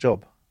be in that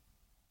job.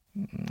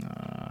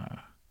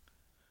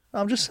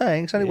 I'm just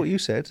saying, it's only what you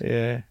said.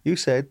 Yeah. You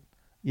said,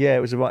 yeah,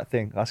 it was the right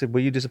thing. I said, were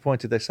you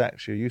disappointed they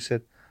sacked you? You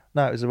said,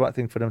 no, it was the right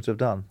thing for them to have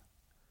done.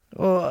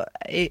 Well,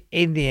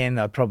 in the end,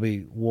 I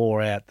probably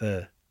wore out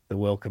the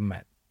welcome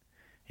mat.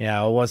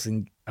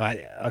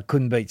 I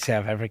couldn't beat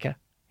South Africa.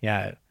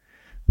 The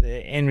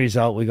end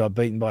result, we got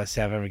beaten by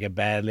South Africa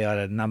badly. I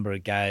had a number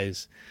of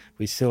goes.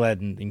 We still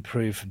hadn't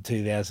improved from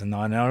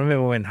 2009. And I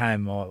remember when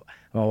home, my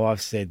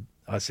wife said,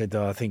 I said,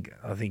 I think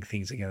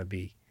things are going to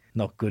be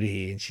not good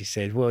here. And she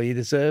said, well, you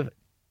deserve it.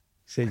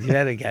 She said, you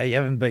had a go. You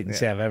haven't beaten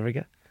South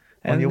Africa.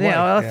 And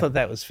I thought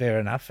that was fair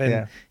enough.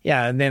 And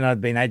and then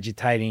I'd been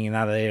agitating in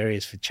other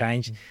areas for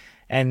change.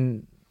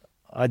 And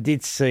I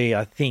did see,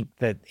 I think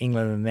that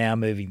England are now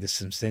moving to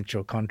some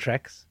central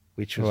contracts,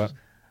 which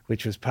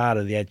was part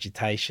of the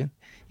agitation.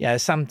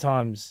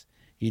 Sometimes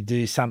you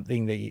do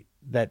something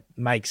that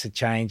makes a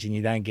change and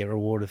you don't get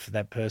rewarded for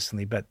that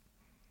personally, but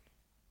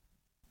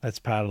that's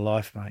part of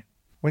life, mate.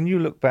 When you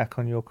look back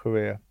on your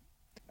career,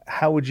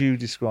 how would you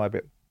describe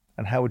it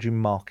and how would you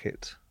mark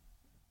it?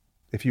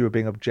 If you were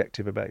being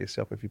objective about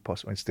yourself, if you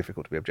possibly, it's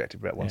difficult to be objective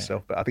about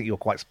oneself, but I think you're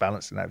quite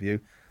balanced in that view.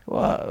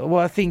 Well,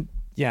 I think,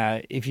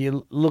 if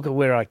you look at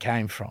where I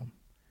came from,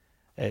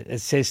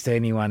 it says to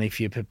anyone, if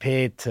you're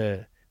prepared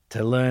to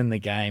learn the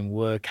game,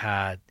 work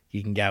hard,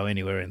 you can go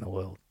anywhere in the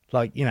world.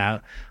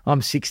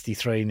 I'm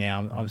 63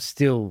 now. I'm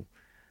still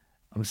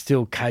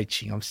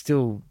coaching. I'm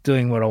still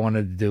doing what I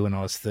wanted to do when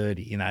I was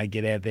 30.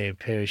 Get out there, a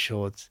pair of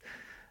shorts,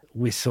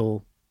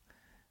 whistle,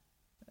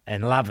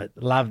 and love it.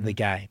 Love the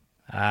game.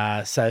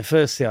 So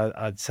firstly,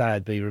 I'd say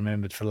I'd be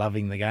remembered for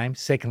loving the game.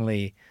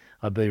 Secondly,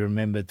 I'd be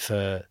remembered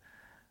for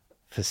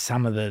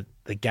some of the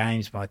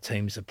games my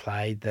teams have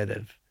played that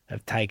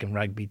have taken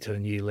rugby to a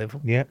new level.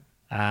 Yeah.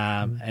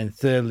 And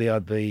thirdly,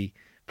 I'd be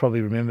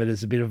probably remembered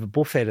as a bit of a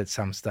buffhead at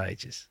some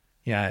stages.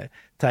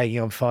 Taking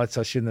on fights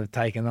I shouldn't have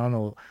taken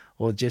on,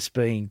 or just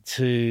being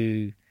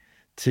too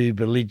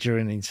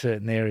belligerent in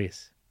certain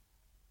areas.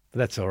 But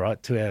that's all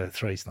right. 2 out of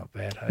 3 is not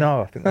bad. Hey?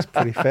 No, I think that's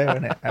pretty fair,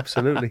 isn't it?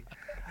 Absolutely.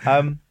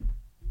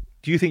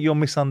 Do you think you're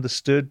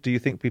misunderstood? Do you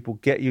think people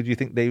get you? Do you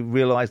think they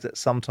realise that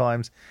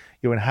sometimes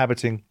you're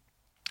inhabiting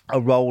a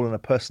role and a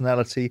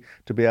personality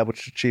to be able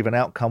to achieve an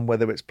outcome,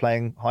 whether it's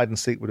playing hide and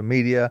seek with the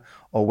media,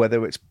 or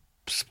whether it's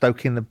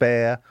stoking the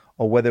bear,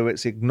 or whether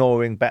it's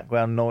ignoring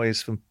background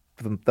noise from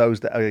those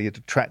that are your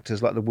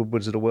detractors like the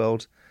Woodwards of the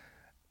world?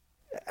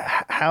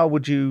 How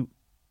would you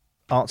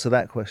answer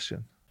that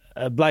question?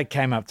 A bloke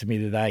came up to me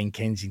today in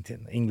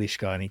Kensington, an English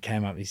guy, and he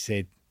came up and he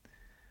said,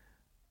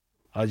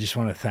 I just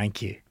want to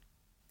thank you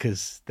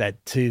because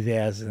that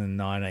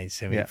 2019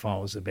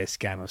 semi-final was the best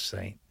game I've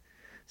seen.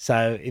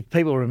 So if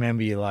people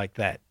remember you like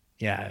that,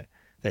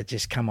 that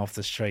just come off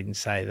the street and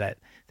say that,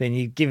 then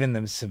you've given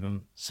them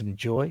some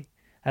joy.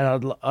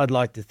 And I'd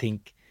like to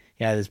think,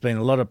 there's been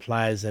a lot of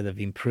players that have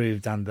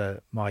improved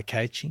under my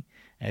coaching.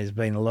 There's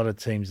been a lot of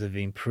teams that have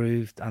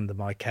improved under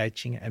my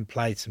coaching and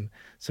played some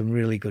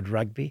really good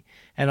rugby.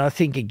 And I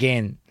think,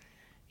 again,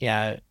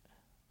 it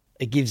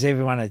gives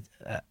everyone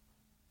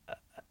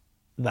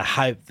the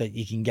hope that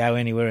you can go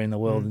anywhere in the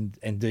world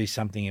and do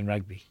something in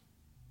rugby.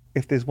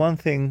 If there's one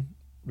thing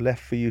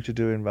left for you to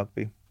do in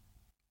rugby,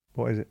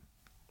 what is it?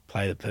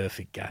 Play the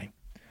perfect game.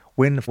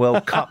 Win the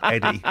World Cup,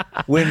 Eddie.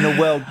 Win the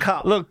World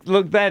Cup.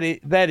 Look, that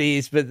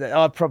is, but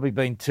I've probably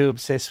been too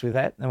obsessed with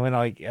that. And when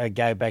I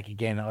go back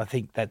again, I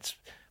think that's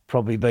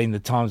probably been the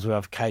times where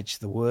I've coached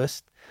the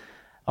worst.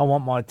 I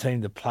want my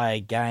team to play a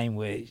game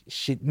where,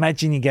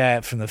 imagine you go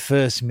out from the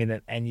first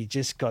minute and you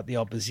just got the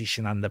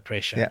opposition under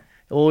pressure. Yeah.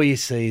 All you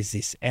see is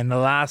this. And the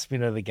last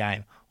minute of the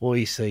game, all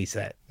you see is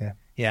that.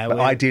 Yeah. But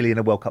ideally in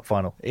a World Cup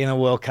final. In a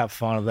World Cup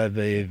final, that'd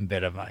be even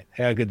better, mate.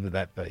 How good would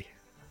that be?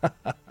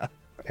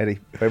 Eddie,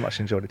 very much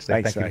enjoyed it today.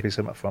 Thanks, Thank you for being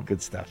so much fun.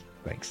 Good stuff.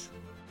 Thanks.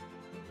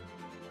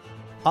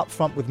 Up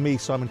Front with me,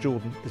 Simon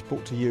Jordan, is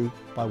brought to you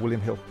by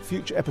William Hill.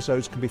 Future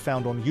episodes can be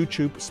found on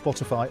YouTube,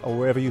 Spotify, or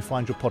wherever you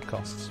find your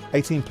podcasts.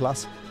 18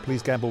 plus,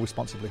 please gamble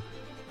responsibly.